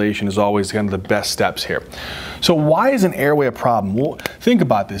 circulation is always kind of the best steps here. So why is an airway a problem? Well, think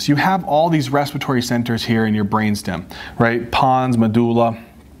about this. You have all these respiratory centers here in your brainstem, right? Pons, medulla.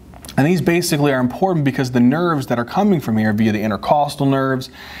 And these basically are important because the nerves that are coming from here via the intercostal nerves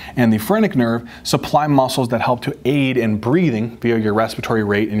and the phrenic nerve supply muscles that help to aid in breathing via your respiratory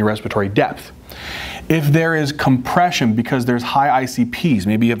rate and your respiratory depth. If there is compression because there's high ICPs,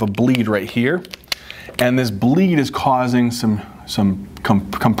 maybe you have a bleed right here, and this bleed is causing some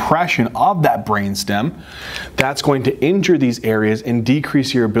compression of that brainstem, that's going to injure these areas and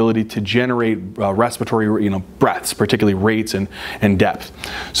decrease your ability to generate respiratory breaths, particularly rates and depth.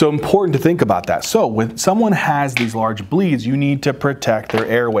 So important to think about that. So when someone has these large bleeds, you need to protect their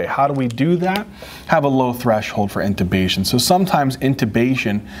airway. How do we do that? Have a low threshold for intubation. So sometimes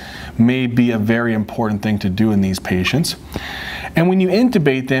intubation may be a very important thing to do in these patients. And when you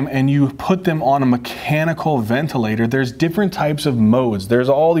intubate them and you put them on a mechanical ventilator, there's different types of modes. There's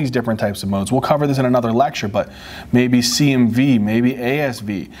all these different types of modes. We'll cover this in another lecture, but maybe CMV, maybe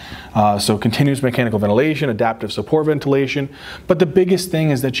ASV. So continuous mechanical ventilation, adaptive support ventilation. But the biggest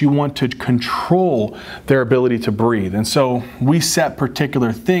thing is that you want to control their ability to breathe. And so we set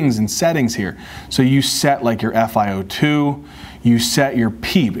particular things and settings here. So you set like your FiO2, you set your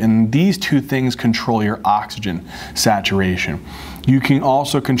PEEP, and these two things control your oxygen saturation. You can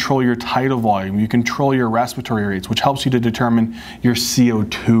also control your tidal volume, you control your respiratory rates, which helps you to determine your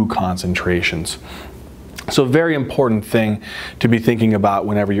CO2 concentrations. So a very important thing to be thinking about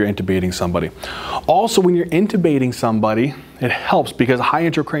whenever you're intubating somebody. Also, when you're intubating somebody, it helps because high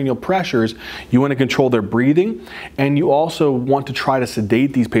intracranial pressures, you want to control their breathing, and you also want to try to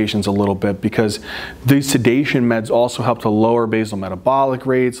sedate these patients a little bit because these sedation meds also help to lower basal metabolic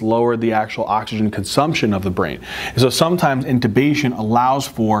rates, lower the actual oxygen consumption of the brain. And so sometimes intubation allows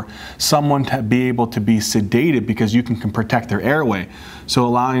for someone to be able to be sedated because you can protect their airway. So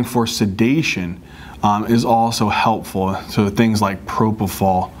allowing for sedation is also helpful. So things like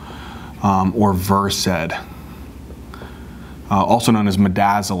propofol or Versed, also known as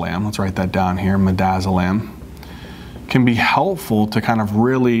midazolam, let's write that down here, midazolam, can be helpful to kind of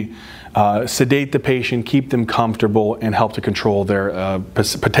really sedate the patient, keep them comfortable, and help to control their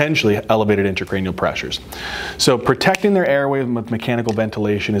potentially elevated intracranial pressures. So protecting their airway with mechanical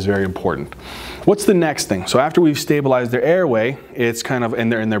ventilation is very important. What's the next thing? So after we've stabilized their airway, it's kind of,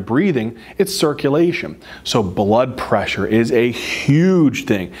 and their breathing, it's circulation. So blood pressure is a huge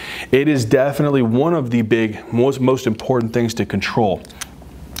thing. It is definitely one of the most important things to control.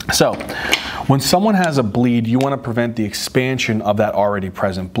 So when someone has a bleed, you want to prevent the expansion of that already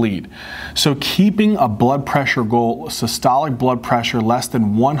present bleed. So keeping a blood pressure goal, systolic blood pressure less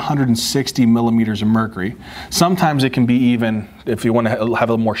than 160 millimeters of mercury. Sometimes it can be even, if you want to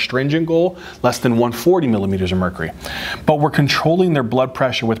have a more stringent goal, less than 140 millimeters of mercury. But we're controlling their blood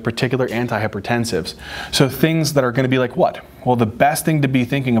pressure with particular antihypertensives. So things that are going to be like what? Well, the best thing to be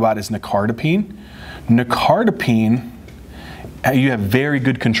thinking about is nicardipine. Nicardipine, you have very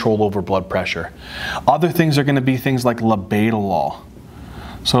good control over blood pressure. Other things are going to be things like labetalol.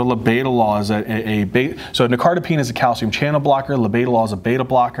 So labetalol is so nicardipine is a calcium channel blocker, labetalol is a beta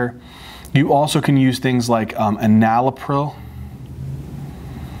blocker. You also can use things like enalapril.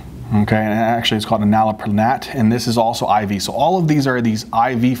 Okay, and actually it's called enalaprilat, and this is also IV. So all of these are these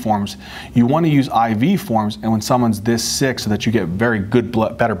IV forms. You want to use IV forms and when someone's this sick so that you get very good,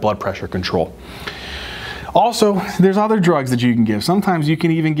 better blood pressure control. Also, there's other drugs that you can give. Sometimes you can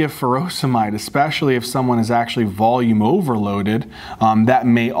even give furosemide, especially if someone is actually volume overloaded. That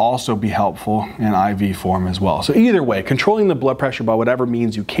may also be helpful in IV form as well. So either way, controlling the blood pressure by whatever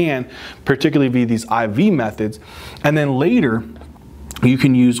means you can, particularly via these IV methods. And then later, you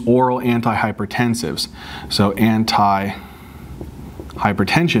can use oral antihypertensives. So anti-hypertension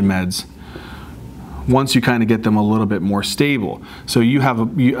meds, once you kind of get them a little bit more stable. So you have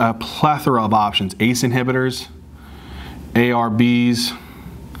a plethora of options. ACE inhibitors, ARBs.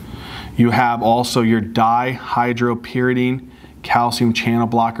 You have also your dihydropyridine calcium channel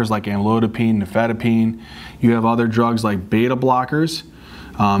blockers like amlodipine, nifedipine. You have other drugs like beta blockers.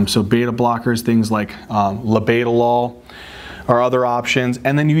 So beta blockers, things like labetalol are other options.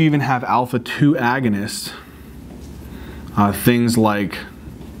 And then you even have alpha-2 agonists things like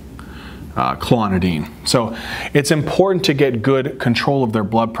clonidine. So it's important to get good control of their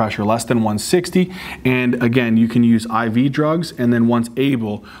blood pressure, less than 160. And again, you can use IV drugs, and then once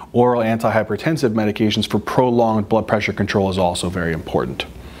able, oral antihypertensive medications for prolonged blood pressure control is also very important.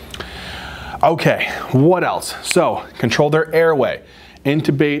 Okay, what else? So control their airway,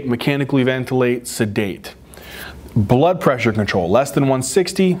 intubate, mechanically ventilate, sedate. Blood pressure control, less than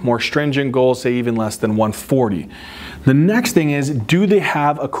 160, more stringent goals say even less than 140. The next thing is, do they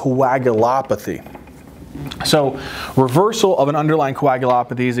have a coagulopathy? So reversal of an underlying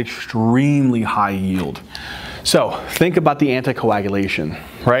coagulopathy is extremely high yield. So think about the anticoagulation,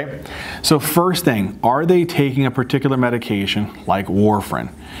 right? So first thing, are they taking a particular medication like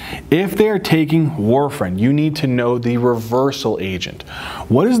warfarin? If they're taking warfarin, you need to know the reversal agent.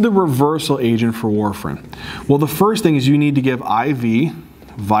 What is the reversal agent for warfarin? Well, the first thing is you need to give IV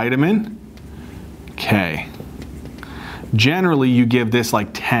vitamin K. Generally, you give this like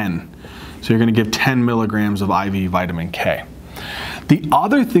 10. So you're going to give 10 milligrams of IV vitamin K. The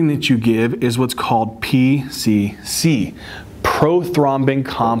other thing that you give is what's called PCC, prothrombin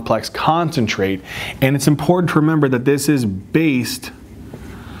complex concentrate, and it's important to remember that this is based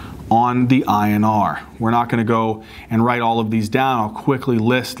on the INR. We're not going to go and write all of these down. I'll quickly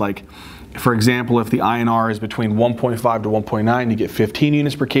list, like, for example, if the INR is between 1.5 to 1.9, you get 15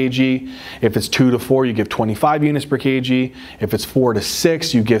 units per kg. If it's 2 to 4, you give 25 units per kg. If it's 4 to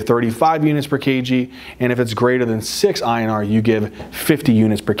 6, you give 35 units per kg. And if it's greater than 6 INR, you give 50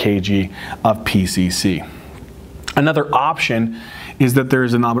 units per kg of PCC. Another option is that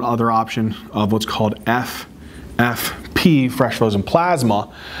there's another option of what's called FFP, fresh frozen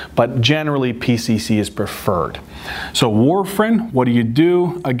plasma, but generally PCC is preferred. So warfarin, what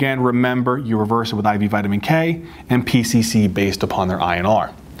do? Again, remember, you reverse it with IV vitamin K and PCC based upon their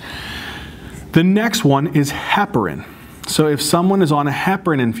INR. The next one is heparin. So if someone is on a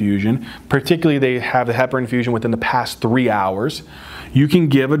heparin infusion, particularly they have the heparin infusion within the past 3 hours, you can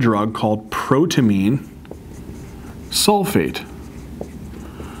give a drug called protamine sulfate.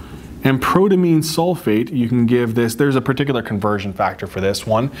 And protamine sulfate, you can give this, there's a particular conversion factor for this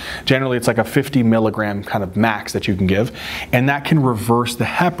one. Generally, it's like a 50 milligram kind of max that you can give, and that can reverse the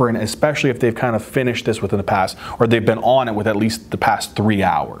heparin, especially if they've kind of finished this within the past, or they've been on it with at least the past 3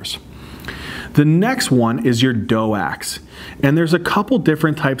 hours. The next one is your DOACs. And there's a couple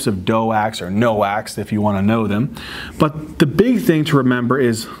different types of DOACs or NOACs if you want to know them. But the big thing to remember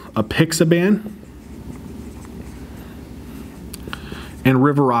is apixaban and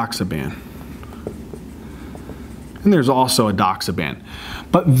rivaroxaban. And there's also edoxaban.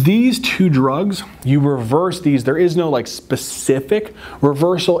 But these two drugs, you reverse these. There is no like specific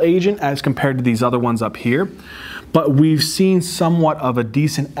reversal agent as compared to these other ones up here. But we've seen somewhat of a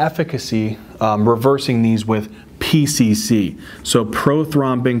decent efficacy reversing these with PCC, so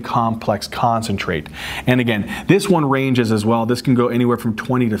prothrombin complex concentrate. And again, this one ranges as well. This can go anywhere from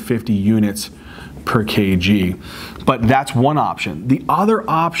 20 to 50 units per kg, but that's one option. The other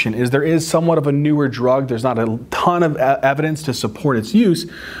option is there is somewhat of a newer drug. There's not a ton of evidence to support its use,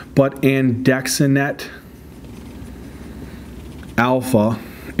 but andexanet alpha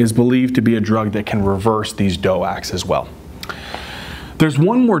is believed to be a drug that can reverse these DOACs as well. There's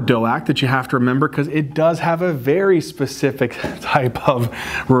one more DOAC that you have to remember because it does have a very specific type of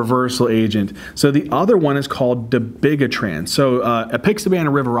reversal agent. So the other one is called dabigatran. So apixaban and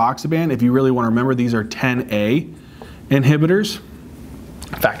rivaroxaban, if you really want to remember, these are 10A inhibitors,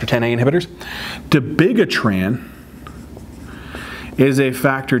 factor 10A inhibitors. Dabigatran is a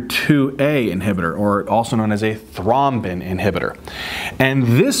factor 2A inhibitor, or also known as a thrombin inhibitor. And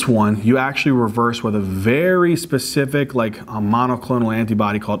this one you actually reverse with a very specific, like a monoclonal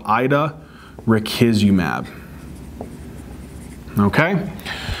antibody called idarucizumab. Okay?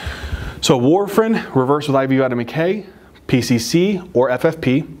 So warfarin, reverse with IV vitamin K, PCC or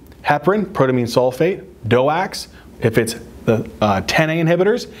FFP, heparin, protamine sulfate, DOACs, if it's the 10A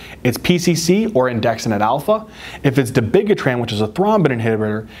inhibitors, it's PCC or andexanet alpha. If it's dabigatran, which is a thrombin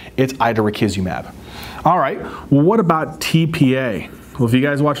inhibitor, it's idarucizumab. All right, well, what about TPA? Well, if you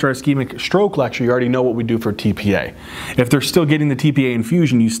guys watched our ischemic stroke lecture, you already know what we do for TPA. If they're still getting the TPA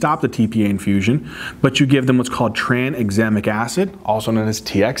infusion, you stop the TPA infusion, but you give them what's called tranexamic acid, also known as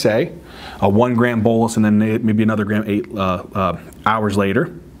TXA, a 1 gram bolus and then maybe another gram 8 hours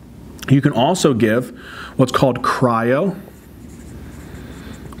later. You can also give what's called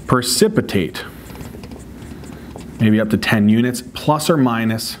cryoprecipitate, maybe up to 10 units, plus or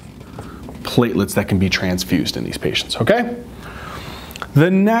minus platelets that can be transfused in these patients, okay? The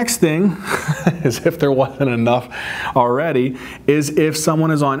next thing, as if there wasn't enough already, is if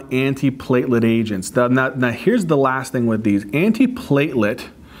someone is on antiplatelet agents. Now here's the last thing with these. Antiplatelet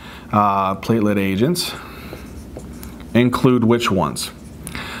platelet agents include which ones?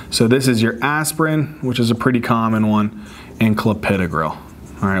 So this is your aspirin, which is a pretty common one, and clopidogrel,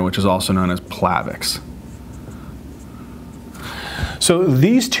 all right, which is also known as Plavix. So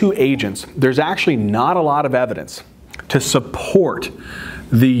these two agents, there's actually not a lot of evidence to support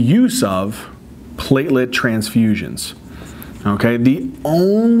the use of platelet transfusions. Okay, the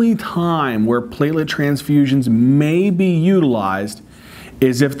only time where platelet transfusions may be utilized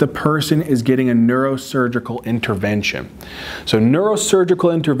is if the person is getting a neurosurgical intervention. So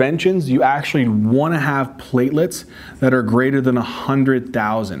neurosurgical interventions, you actually want to have platelets that are greater than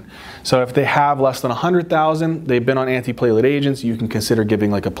 100,000. So if they have less than 100,000, they've been on antiplatelet agents, you can consider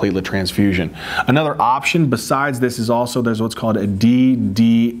giving like a platelet transfusion. Another option besides this is also there's what's called a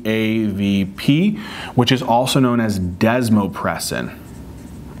DDAVP, which is also known as desmopressin.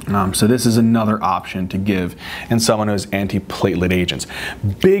 So this is another option to give in someone who has antiplatelet agents.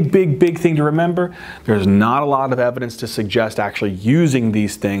 Big thing to remember, there's not a lot of evidence to suggest actually using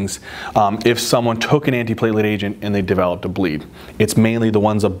these things if someone took an antiplatelet agent and they developed a bleed. It's mainly the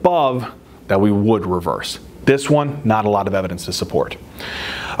ones above that we would reverse. This one, not a lot of evidence to support.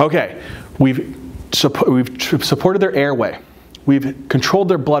 Okay, we've supported their airway. We've controlled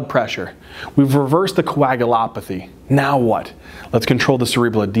their blood pressure. We've reversed the coagulopathy. Now what? Let's control the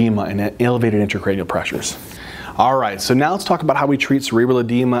cerebral edema and elevated intracranial pressures. All right, so now let's talk about how we treat cerebral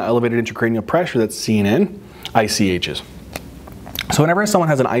edema, elevated intracranial pressure that's seen in ICHs. So whenever someone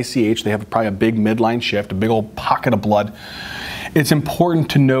has an ICH, they have probably a big midline shift, a big old pocket of blood. It's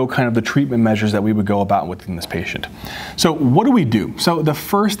important to know kind of the treatment measures that we would go about within this patient. So what do we do? So the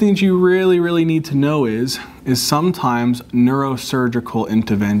first things you really need to know is sometimes neurosurgical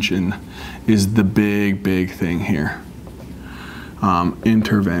intervention is the big thing here.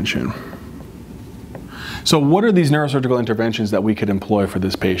 Intervention. So what are these neurosurgical interventions that we could employ for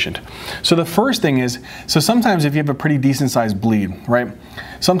this patient? So the first thing is, so sometimes if you have a pretty decent sized bleed, right?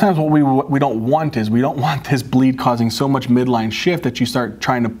 Sometimes what we don't want is, we don't want this bleed causing so much midline shift that you start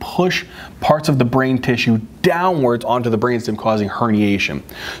trying to push parts of the brain tissue downwards onto the brainstem, causing herniation.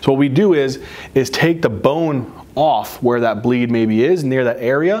 So what we do is take the bone off where that bleed maybe is, near that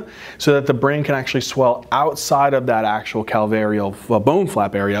area, so that the brain can actually swell outside of that actual calvareal bone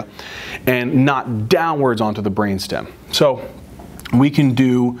flap area and not downwards onto the brainstem. So we can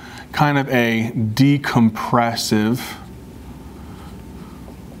do kind of a decompressive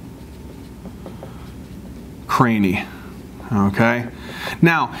cranie, okay?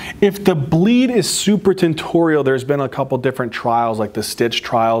 Now, if the bleed is supratentorial, there's been a couple different trials, like the Stitch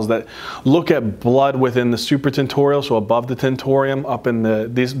trials, that look at blood within the supratentorial, so above the tentorium, up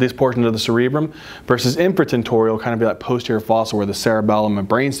in these portions of the cerebrum, versus infratentorial, kind of be like posterior fossa, where the cerebellum and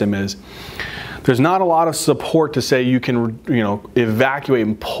brainstem is. There's not a lot of support to say you can, evacuate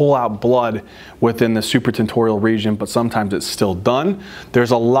and pull out blood within the supratentorial region, but sometimes it's still done. There's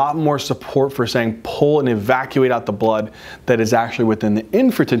a lot more support for saying pull and evacuate out the blood that is actually within the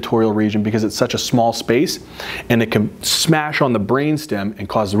infratentorial region, because it's such a small space and it can smash on the brainstem and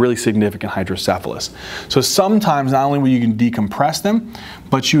cause really significant hydrocephalus. So sometimes not only will you can decompress them,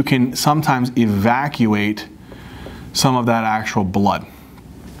 but you can sometimes evacuate some of that actual blood.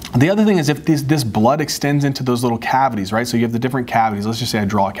 The other thing is if this blood extends into those little cavities, right? So you have the different cavities. Let's just say I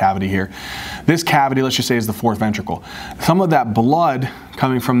draw a cavity here. This cavity, let's just say, is the fourth ventricle. Some of that blood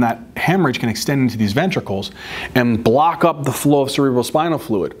coming from that hemorrhage can extend into these ventricles and block up the flow of cerebrospinal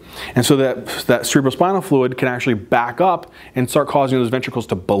fluid. And so that cerebrospinal fluid can actually back up and start causing those ventricles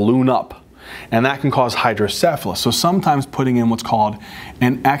to balloon up. And that can cause hydrocephalus. So sometimes putting in what's called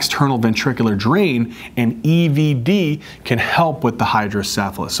an external ventricular drain, an EVD, can help with the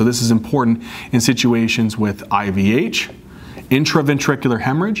hydrocephalus. So this is important in situations with IVH, intraventricular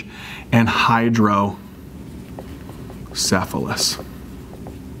hemorrhage, and hydrocephalus.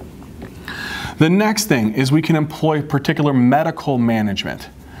 The next thing is we can employ particular medical management.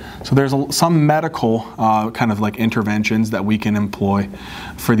 So there's some medical kind of like interventions that we can employ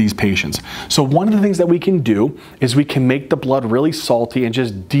for these patients. So one of the things that we can do is we can make the blood really salty and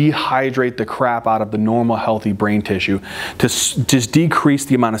just dehydrate the crap out of the normal healthy brain tissue to just decrease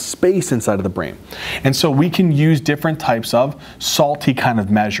the amount of space inside of the brain. And so we can use different types of salty kind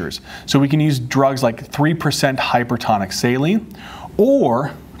of measures. So we can use drugs like 3% hypertonic saline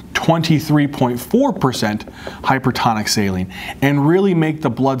or 23.4% hypertonic saline and really make the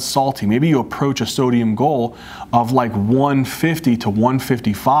blood salty. Maybe you approach a sodium goal of like 150 to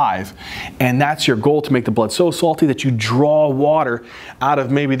 155, and that's your goal, to make the blood so salty that you draw water out of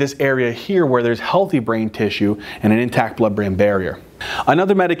maybe this area here where there's healthy brain tissue and an intact blood-brain barrier.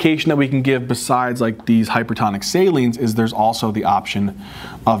 Another medication that we can give besides like these hypertonic salines is there's also the option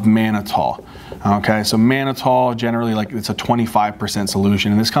of mannitol. Okay, so mannitol, generally, like, it's a 25%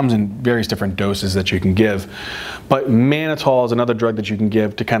 solution, and this comes in various different doses that you can give. But mannitol is another drug that you can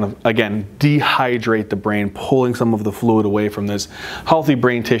give to kind of, again, dehydrate the brain, pulling some of the fluid away from this healthy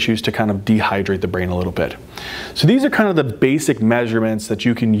brain tissues to kind of dehydrate the brain a little bit. So these are kind of the basic measurements that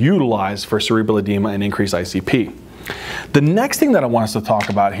you can utilize for cerebral edema and increased ICP. The next thing that I want us to talk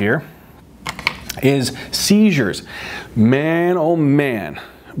about here is seizures. Man, oh man.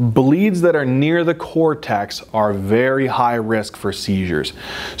 Bleeds that are near the cortex are very high risk for seizures.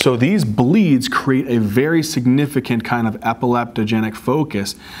 So these bleeds create a very significant kind of epileptogenic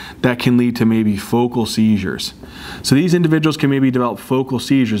focus that can lead to maybe focal seizures. So these individuals can maybe develop focal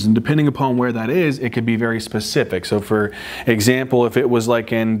seizures, and depending upon where that is, it could be very specific. So for example, if it was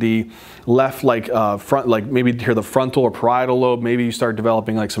like in the left, like front, like maybe here the frontal or parietal lobe, maybe you start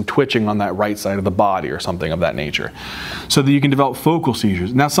developing like some twitching on that right side of the body or something of that nature. So that you can develop focal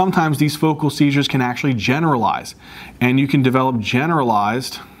seizures. Now sometimes these focal seizures can actually generalize, and you can develop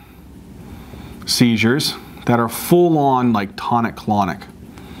generalized seizures that are full on like tonic-clonic.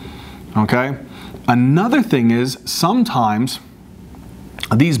 Okay? Another thing is sometimes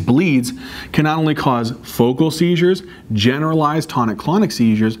these bleeds can not only cause focal seizures, generalized tonic-clonic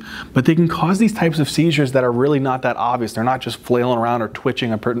seizures, but they can cause these types of seizures that are really not that obvious. They're not just flailing around or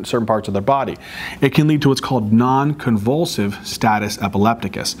twitching in certain parts of their body. It can lead to what's called non-convulsive status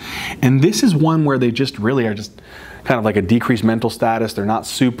epilepticus. And this is one where they just really are just kind of like a decreased mental status. They're not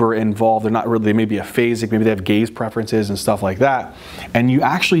super involved. They're not really, they may be aphasic, maybe they have gaze preferences and stuff like that. And you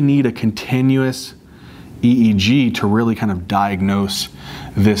actually need a continuous EEG to really kind of diagnose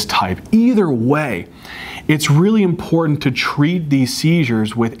this type. Either way, it's really important to treat these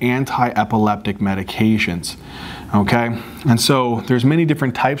seizures with anti-epileptic medications. Okay, and so there's many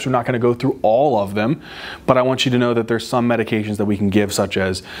different types. We're not going to go through all of them, but I want you to know that there's some medications that we can give, such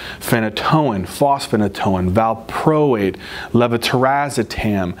as phenytoin, fosphenytoin, valproate,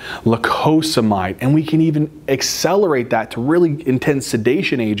 levetiracetam, lacosamide, and we can even accelerate that to really intense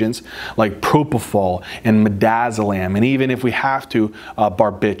sedation agents like propofol and midazolam, and even if we have to,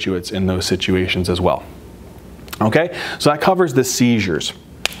 barbiturates in those situations as well. Okay, so that covers the seizures.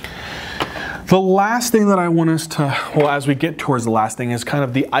 The last thing that I want us to, well, as we get towards the last thing, is kind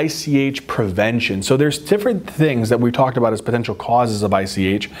of the ICH prevention. So there's different things that we talked about as potential causes of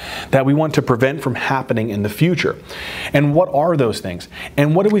ICH that we want to prevent from happening in the future. And what are those things?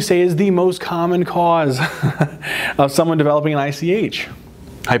 And what do we say is the most common cause of someone developing an ICH?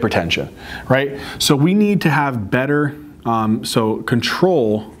 Hypertension, right? So we need to have better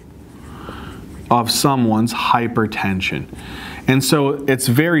control of someone's hypertension. And so it's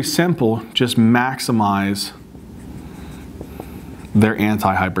very simple, just maximize their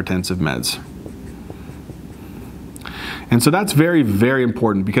antihypertensive meds. And so that's very, very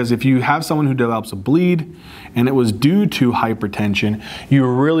important, because if you have someone who develops a bleed and it was due to hypertension, you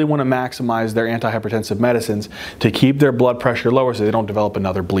really want to maximize their antihypertensive medicines to keep their blood pressure lower so they don't develop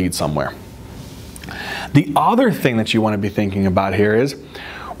another bleed somewhere. The other thing that you want to be thinking about here is,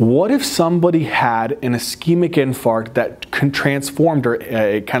 what if somebody had an ischemic infarct that transformed or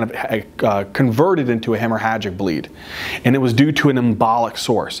converted into a hemorrhagic bleed, and it was due to an embolic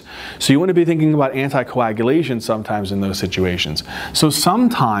source? So you want to be thinking about anticoagulation sometimes in those situations. So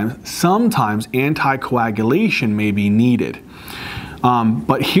sometimes anticoagulation may be needed.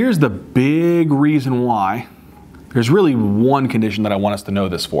 But here's the big reason why. There's really one condition that I want us to know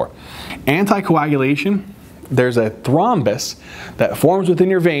this for. Anticoagulation, there's a thrombus that forms within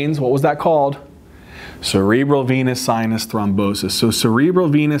your veins. What was that called? Cerebral venous sinus thrombosis. So cerebral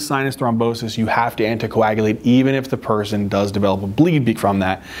venous sinus thrombosis, you have to anticoagulate even if the person does develop a bleed from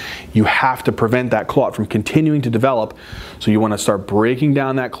that. You have to prevent that clot from continuing to develop. So you want to start breaking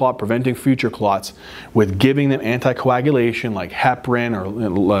down that clot, preventing future clots with giving them anticoagulation like heparin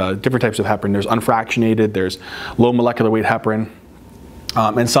or different types of heparin. There's unfractionated, there's low molecular weight heparin.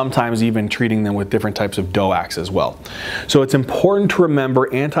 And sometimes even treating them with different types of DOACs as well. So it's important to remember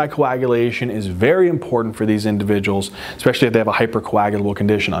anticoagulation is very important for these individuals, especially if they have a hypercoagulable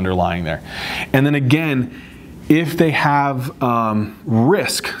condition underlying there. And then again, if they have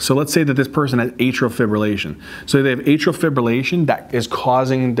risk, so let's say that this person has atrial fibrillation. So they have atrial fibrillation that is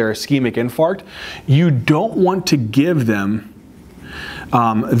causing their ischemic infarct. You don't want to give them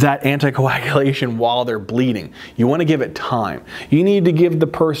that anticoagulation while they're bleeding. You want to give it time. You need to give the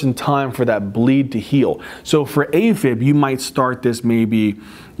person time for that bleed to heal. So for AFib, you might start this maybe,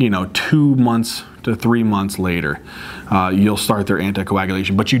 2 months to 3 months later. You'll start their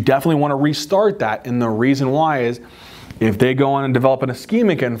anticoagulation, but you definitely want to restart that. And the reason why is if they go on and develop an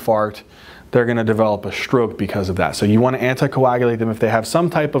ischemic infarct, they're going to develop a stroke because of that. So you want to anticoagulate them if they have some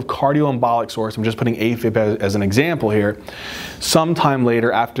type of cardioembolic source. I'm just putting AFib as an example here. Sometime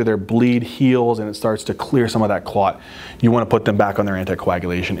later, after their bleed heals and it starts to clear some of that clot, you want to put them back on their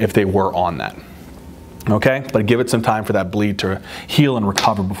anticoagulation if they were on that. Okay? But give it some time for that bleed to heal and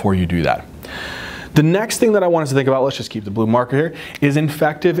recover before you do that. The next thing that I want us to think about, let's just keep the blue marker here, is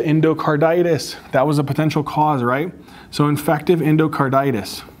infective endocarditis. That was a potential cause, right? So infective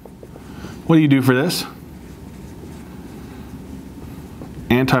endocarditis. What do you do for this?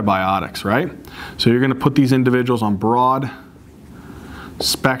 Antibiotics, right? So you're going to put these individuals on broad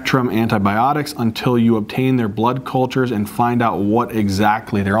spectrum antibiotics until you obtain their blood cultures and find out what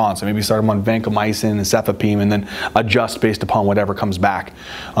exactly they're on. So maybe start them on vancomycin and cefepime and then adjust based upon whatever comes back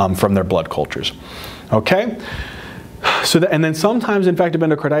from their blood cultures. Okay? So and then sometimes infective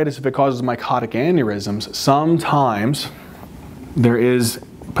endocarditis, if it causes mycotic aneurysms, sometimes there is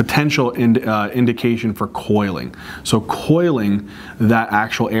potential indication for coiling. So coiling that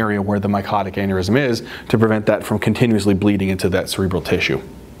actual area where the mycotic aneurysm is to prevent that from continuously bleeding into that cerebral tissue.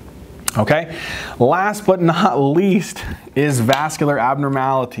 Okay, last but not least is vascular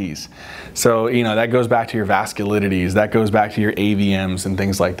abnormalities. So, that goes back to your vasculitides, that goes back to your AVMs and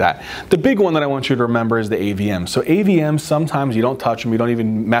things like that. The big one that I want you to remember is the AVMs. So AVMs, sometimes you don't touch them, you don't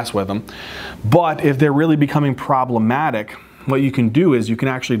even mess with them. But if they're really becoming problematic, what you can do is you can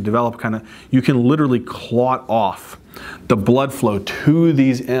actually develop you can literally clot off the blood flow to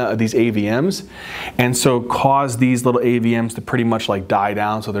these AVMs, and so cause these little AVMs to pretty much like die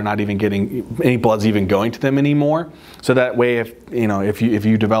down, so they're not even getting any blood's even going to them anymore. So that way, if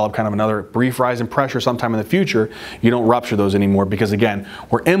you develop kind of another brief rise in pressure sometime in the future, you don't rupture those anymore, because again,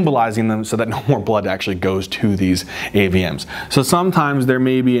 we're embolizing them so that no more blood actually goes to these AVMs. So sometimes there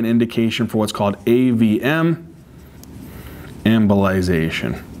may be an indication for what's called AVM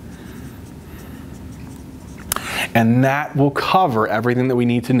embolization. And that will cover everything that we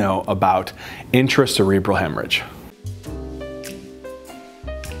need to know about intracerebral hemorrhage.